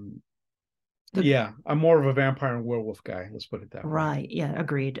I'm more of a vampire and werewolf guy. Let's put it that way. Right. Yeah.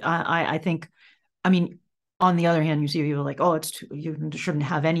 Agreed. I think. I mean, on the other hand, you see people like, you shouldn't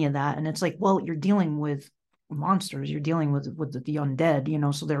have any of that, and it's like, well, you're dealing with monsters, you're dealing with the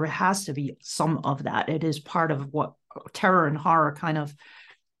undead, so there has to be some of that. It is part of what terror and horror kind of.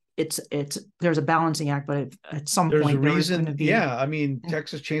 It's there's a balancing act, but at some point there's going to be. I mean,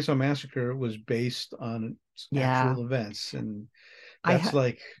 Texas Chainsaw Massacre was based on actual events, and that's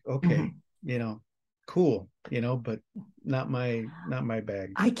cool, but not my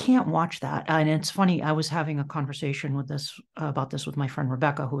bag. I can't watch that. And it's funny, I was having a conversation about this with my friend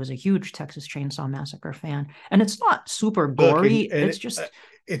Rebecca, who is a huge Texas Chainsaw Massacre fan. And it's not super gory. It's just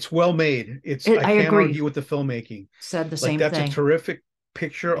it's well made. I can't argue with the filmmaking. Said the same thing. That's a terrific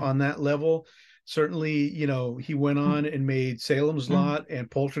picture on that level. Certainly, he went on and made Salem's Lot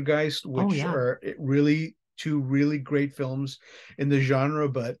and Poltergeist, which are really two really great films in the genre,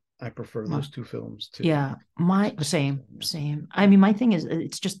 but I prefer those two films too. Yeah, same. I mean, my thing is,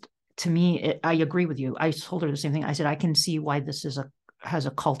 it's just, to me, I agree with you. I told her the same thing. I said, I can see why this has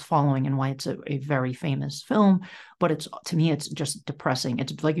a cult following and why it's a very famous film, but to me, it's just depressing.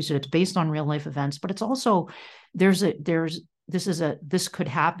 It's like you said, it's based on real life events, but it's also, this could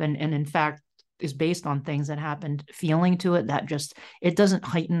happen. And in fact, is based on things that happened, feeling to it that just, it doesn't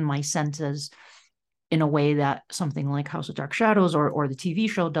heighten my senses in a way that something like House of Dark Shadows or the TV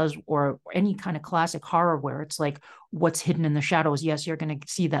show does, or any kind of classic horror where it's like what's hidden in the shadows. Yes, you're going to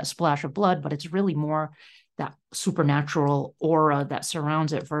see that splash of blood, but it's really more that supernatural aura that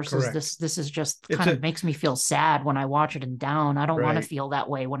surrounds it versus Correct. this is just kind of makes me feel sad when I watch it and down. I don't want to feel that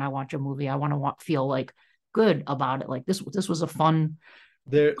way when I watch a movie. I want to feel like good about it. Like this was a fun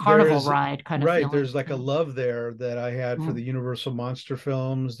carnival ride kind of feeling. There's like a love there that I had for the Universal Monster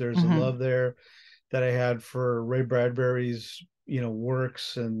films. There's a love there that I had for Ray Bradbury's,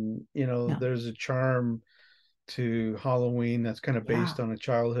 works, and there's a charm to Halloween that's kind of based on a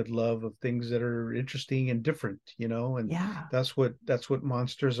childhood love of things that are interesting and different, and that's what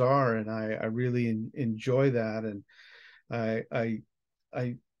monsters are, and I really enjoy that, and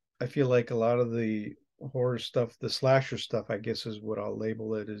I feel like a lot of the horror stuff, the slasher stuff, I guess is what I'll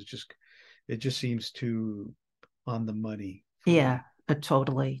label it, is it just seems too on the money.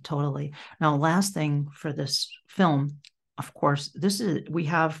 Totally. Now, last thing for this film, of course,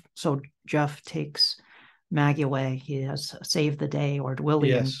 so Jeff takes Maggie away. He has saved the day, or Willie.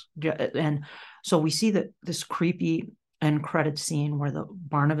 Yes. And so we see that this creepy end credit scene where the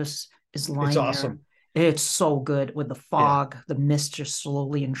Barnabas is lying It's awesome. There. It's so good with the fog, the mist just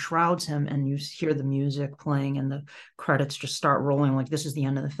slowly enshrouds him, and you hear the music playing and the credits just start rolling like this is the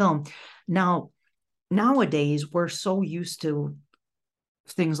end of the film. Now, nowadays, we're so used to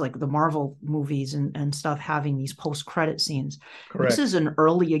things like the Marvel movies and stuff having these post-credit scenes. Correct. This is an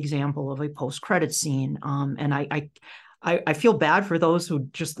early example of a post-credit scene. And I feel bad for those who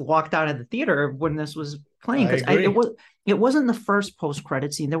just walked out of the theater when this was playing, because it wasn't the first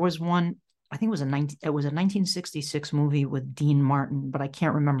post-credit scene. There was one, I think it was a 1966 movie with Dean Martin, but I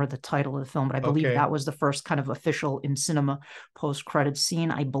can't remember the title of the film, but I believe that was the first kind of official in cinema post-credit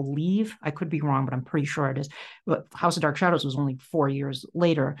scene. I believe, I could be wrong, but I'm pretty sure it is. But House of Dark Shadows was only 4 years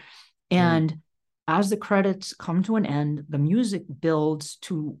later. And as the credits come to an end, the music builds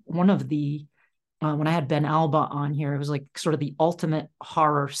to one of the, when I had Ben Alba on here, it was like sort of the ultimate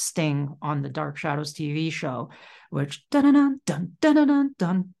horror sting on the Dark Shadows TV show, which dun dun dun dun dun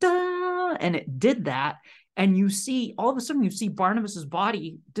dun dun. And it did that, and all of a sudden you see Barnabas's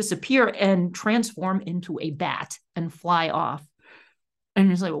body disappear and transform into a bat and fly off. And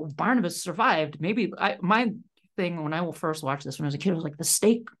it's like, well, Barnabas survived. Maybe my thing when I first watched this when I was a kid was like, the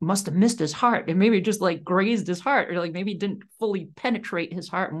stake must have missed his heart, and maybe it just like grazed his heart, or like maybe it didn't fully penetrate his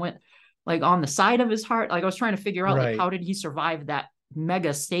heart and went like on the side of his heart. Like I was trying to figure out like how did he survive that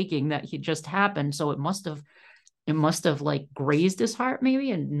mega staking that he just happened. So it must have like grazed his heart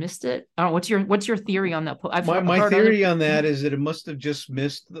maybe and missed it. I don't know. What's your theory on that? My theory on that is that it must have just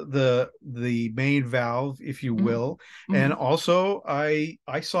missed the main valve, if you will. And also I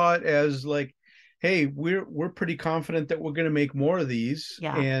saw it as like, hey, we're pretty confident that we're going to make more of these,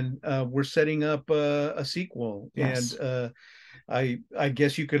 and we're setting up a sequel. Yes. And I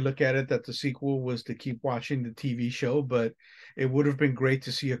guess you could look at it that the sequel was to keep watching the TV show, but it would have been great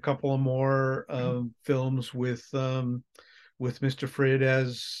to see a couple of more films with Mr. Frid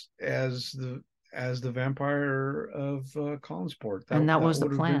as the vampire of Collinsport. That was the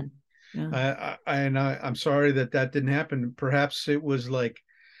plan. I'm sorry that didn't happen. Perhaps it was like,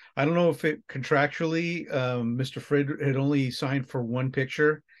 I don't know if it contractually, Mr. Frid had only signed for one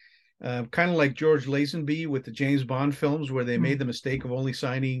picture. Kind of like George Lazenby with the James Bond films, where they made the mistake of only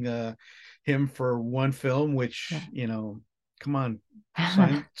signing him for one film, which, come on,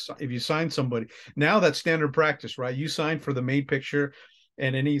 if you sign somebody. Now that's standard practice, right? You sign for the main picture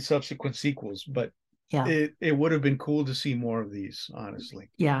and any subsequent sequels, but it would have been cool to see more of these, honestly.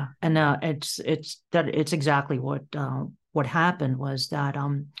 Yeah. And it's exactly what happened was that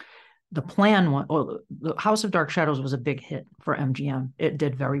the plan was, the House of Dark Shadows was a big hit for MGM. It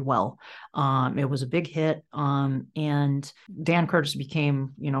did very well. It was a big hit. And Dan Curtis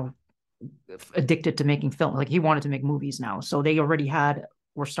became, addicted to making film. Like he wanted to make movies now. So they already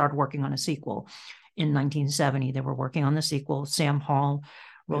started working on a sequel in 1970. They were working on the sequel. Sam Hall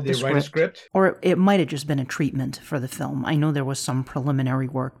wrote the script. Did they write a script? Or it might have just been a treatment for the film. I know there was some preliminary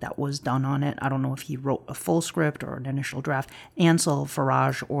work that was done on it. I don't know if he wrote a full script or an initial draft. Ansel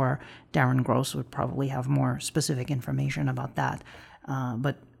Farage or Darren Gross would probably have more specific information about that.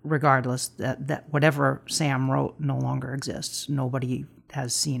 But regardless, that whatever Sam wrote no longer exists. Nobody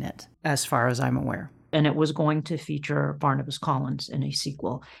has seen it, as far as I'm aware. And it was going to feature Barnabas Collins in a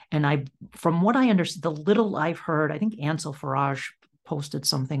sequel. And from what I understand, the little I've heard, I think Ansel Farage posted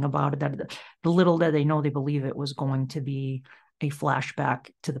something about it, that the little that they know, they believe it was going to be a flashback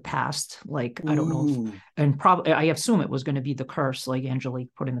to the past. Like, I don't know Ooh, and probably I assume it was going to be the curse, like Angelique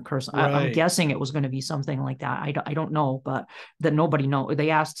putting the curse. I'm right. guessing it was going to be something like that. I don't know, but that nobody know. They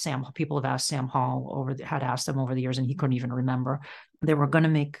asked Sam. People have asked Sam Hall had asked him over the years, and he couldn't even remember. They were going to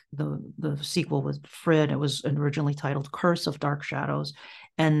make the sequel with Frid. It was originally titled Curse of Dark Shadows,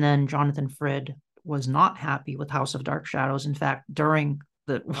 and then Jonathan Frid was not happy with House of Dark Shadows. In fact, during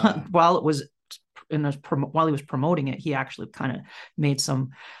the while it was while he was promoting it, he actually kind of made some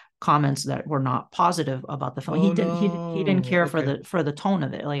comments that were not positive about the film. Oh, He didn't care okay. for the tone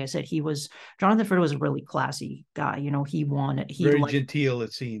of it. Like I said, Jonathan Frid was a really classy guy. You know, he Very liked, genteel,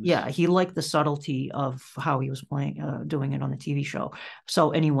 it seems. yeah, he liked the subtlety of how he was doing it on the TV show.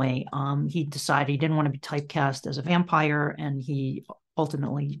 So anyway, he decided he didn't want to be typecast as a vampire, and he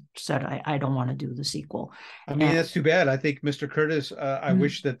ultimately said, I don't want to do the sequel. I mean, that's too bad. I think Mr. Curtis, I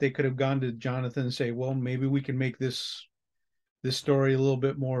wish that they could have gone to Jonathan and say, well, maybe we can make this story a little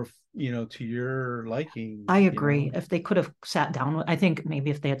bit more, to your liking. I agree. If they could have sat down, I think maybe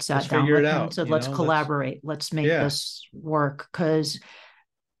if they had sat Let's down figure with it him and out. said, let's collaborate, let's make this work. Because,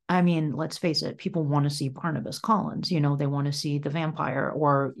 I mean, let's face it, people want to see Barnabas Collins. They want to see the vampire,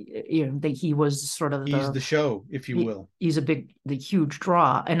 or he was sort of he's the show, if you will. He's the huge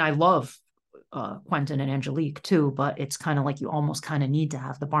draw, and I love Quentin and Angelique too, but it's kind of like you almost kind of need to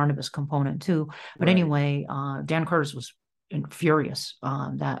have the Barnabas component too. But anyway, Dan Curtis was furious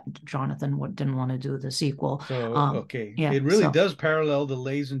that Jonathan didn't want to do the sequel. So okay, yeah, it really does parallel the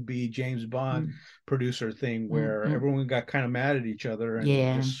Lazenby James Bond producer thing, where everyone got kind of mad at each other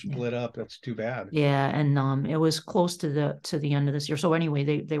and just split up. That's too bad. Yeah, and it was close to the end of this year. So anyway,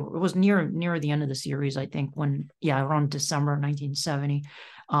 it was near the end of the series, I think, around December 1970,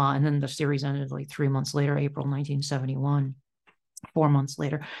 and then the series ended like 3 months later, April 1971, 4 months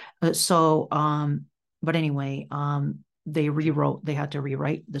later. But anyway, they had to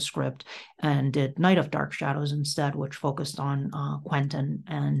rewrite the script and did Night of Dark Shadows instead, which focused on Quentin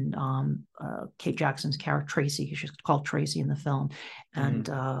and Kate Jackson's character Tracy. She's called Tracy in the film, and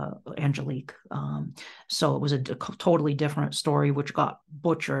Angelique. So it was a totally different story, which got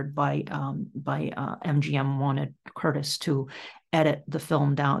butchered by MGM. Wanted Curtis to edit the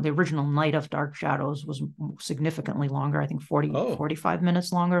film down. The original Night of Dark Shadows was significantly longer. I think 45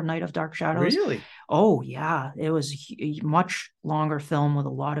 minutes longer of Night of Dark Shadows. Really? Oh, yeah. It was a much longer film with a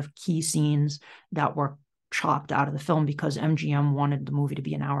lot of key scenes that were chopped out of the film because MGM wanted the movie to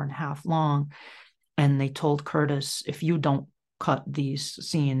be an hour and a half long. And they told Curtis, if you don't cut these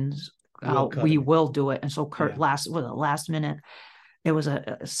scenes out, we will do it. And so Kurt last minute, it was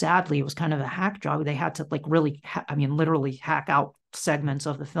sadly, it was kind of a hack job. They had to really, literally hack out segments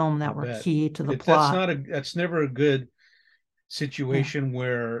of the film that were key to the plot. That's never a good situation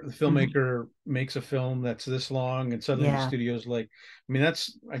where the filmmaker makes a film that's this long and suddenly the studio's like,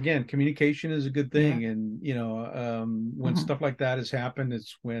 that's, again, communication is a good thing. And, when stuff like that has happened,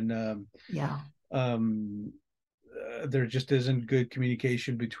 it's when, there just isn't good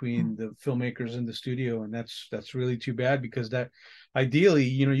communication between the filmmakers and the studio, and that's really too bad, because that ideally,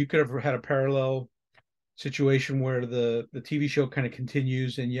 you could have had a parallel situation where the TV show kind of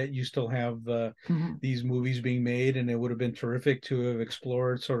continues, and yet you still have these movies being made, and it would have been terrific to have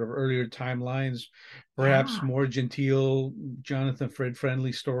explored sort of earlier timelines, perhaps more genteel Jonathan Frid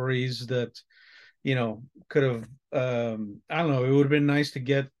friendly stories that could have I don't know, it would have been nice to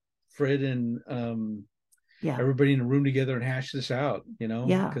get Frid and everybody in a room together and hash this out,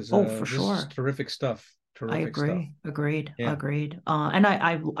 because for this sure is terrific stuff. I agree. Stuff. Agreed. And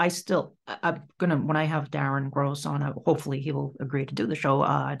I still, I'm gonna, when I have Darren Gross on, hopefully he will agree to do the show.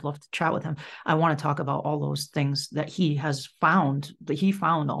 I'd love to chat with him. I want to talk about all those things that he has found. That he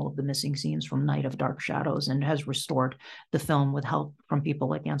found all of the missing scenes from Night of Dark Shadows and has restored the film with help from people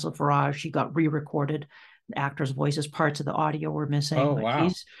like Ansel Farage. He got re-recorded actors' voices, parts of the audio were missing. Oh, wow.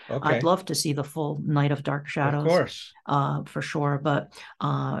 I'd love to see the full Night of Dark Shadows. Of course. For sure. But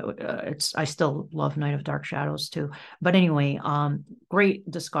I still love Night of Dark Shadows too. But anyway, great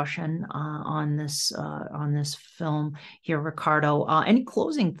discussion on this film here, Ricardo. Any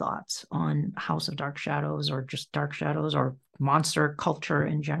closing thoughts on House of Dark Shadows, or just Dark Shadows, or monster culture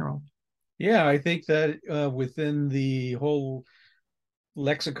in general? Yeah, I think that within the whole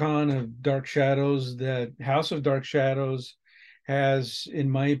lexicon of Dark Shadows, that House of Dark Shadows has, in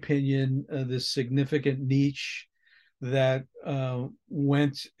my opinion, this significant niche that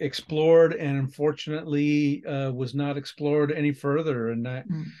went explored and unfortunately was not explored any further. And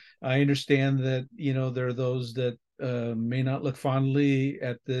I understand that there are those that may not look fondly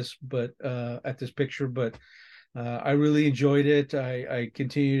at this picture, but I really enjoyed it. I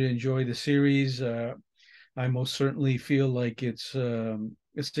continue to enjoy the series. I most certainly feel like it's a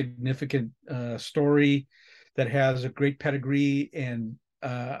significant story that has a great pedigree, and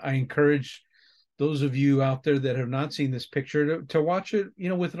I encourage those of you out there that have not seen this picture to watch it,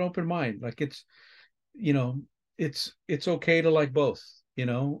 with an open mind. Like it's okay to like both,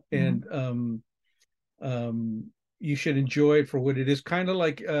 and you should enjoy it for what it is. Kind of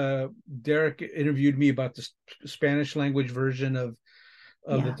like Derek interviewed me about the Spanish language version of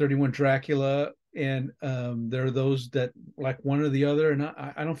the 31 Dracula, and there are those that like one or the other, and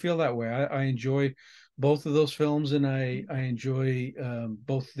I don't feel that way. I enjoy both of those films, and I enjoy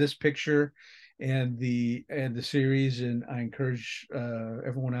both this picture and the series, and I encourage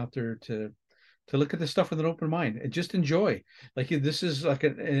everyone out there to look at this stuff with an open mind and just enjoy. Like, this is like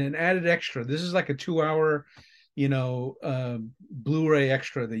an added extra. This is like a 2-hour Blu-ray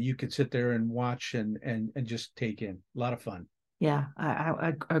extra that you could sit there and watch and just take in. A lot of fun. Yeah,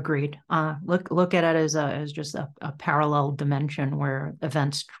 I agreed. Look at it as just a parallel dimension where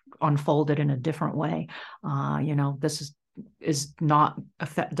events unfolded in a different way. This is not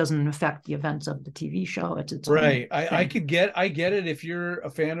doesn't affect the events of the TV show. It's right. I get it if you're a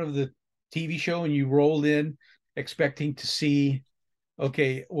fan of the TV show and you rolled in expecting to see,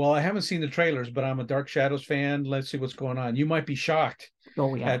 okay, well, I haven't seen the trailers, but I'm a Dark Shadows fan. Let's see what's going on. You might be shocked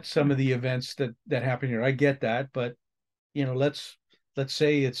at some of the events that happen here. I get that, but let's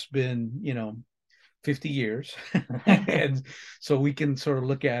say it's been 50 years, and so we can sort of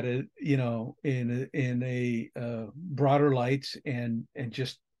look at it in a broader light and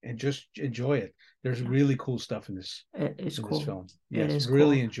just enjoy it. There's really cool stuff in this. It's cool. This film. Yes, it is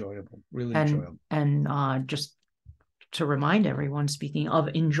really cool. enjoyable. Really enjoyable. And just to remind everyone, speaking of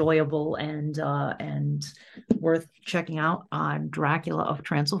enjoyable and worth checking out, on Dracula of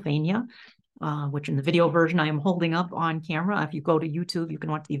Transylvania, which in the video version I am holding up on camera. If you go to YouTube, you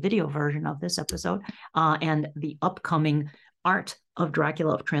can watch the video version of this episode, and the upcoming Art of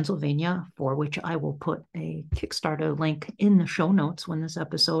Dracula of Transylvania, for which I will put a Kickstarter link in the show notes when this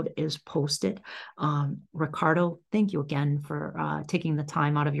episode is posted. Ricardo, thank you again for taking the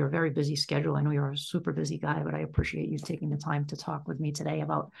time out of your very busy schedule. I know you're a super busy guy, but I appreciate you taking the time to talk with me today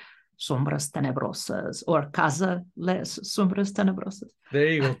about Sombras Tenebrosas, or Casa de Sombras Tenebrosas. There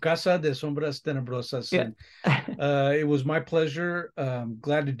you go, Casa de Sombras Tenebrosas. Yeah. And, it was my pleasure.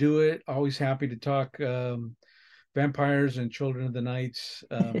 Glad to do it. Always happy to talk vampires and Children of the Night.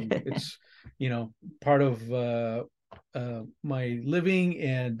 It's part of my living,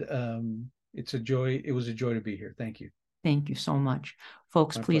 and it's a joy. It was a joy to be here. Thank you. Thank you so much.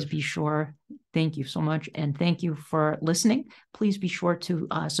 Folks, please be sure. Thank you so much. And thank you for listening. Please be sure to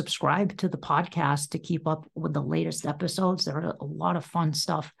subscribe to the podcast to keep up with the latest episodes. There are a lot of fun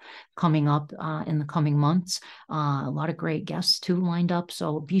stuff coming up in the coming months. A lot of great guests too lined up.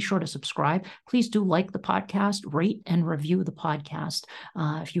 So be sure to subscribe. Please do like the podcast, rate and review the podcast.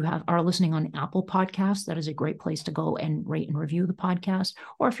 If you are listening on Apple Podcasts, that is a great place to go and rate and review the podcast.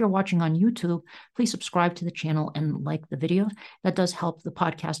 Or if you're watching on YouTube, please subscribe to the channel and like the video. That does help the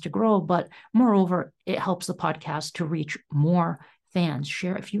podcast to grow, but moreover, it helps the podcast to reach more fans.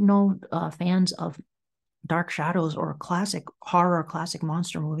 Share if you know fans of Dark Shadows or classic horror, classic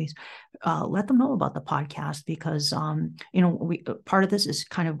monster movies, let them know about the podcast, because part of this is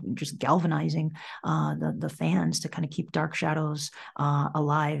kind of just galvanizing the fans to kind of keep Dark Shadows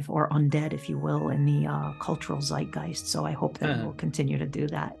alive, or undead, if you will, in the cultural zeitgeist. So I hope that we'll continue to do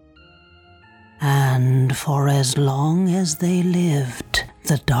that. And for as long as they lived,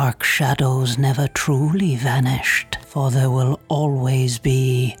 the Dark Shadows never truly vanished, for there will always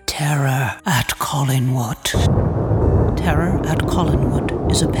be terror at Collinwood. Terror at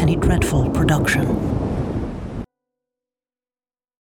Collinwood is a Penny Dreadful production.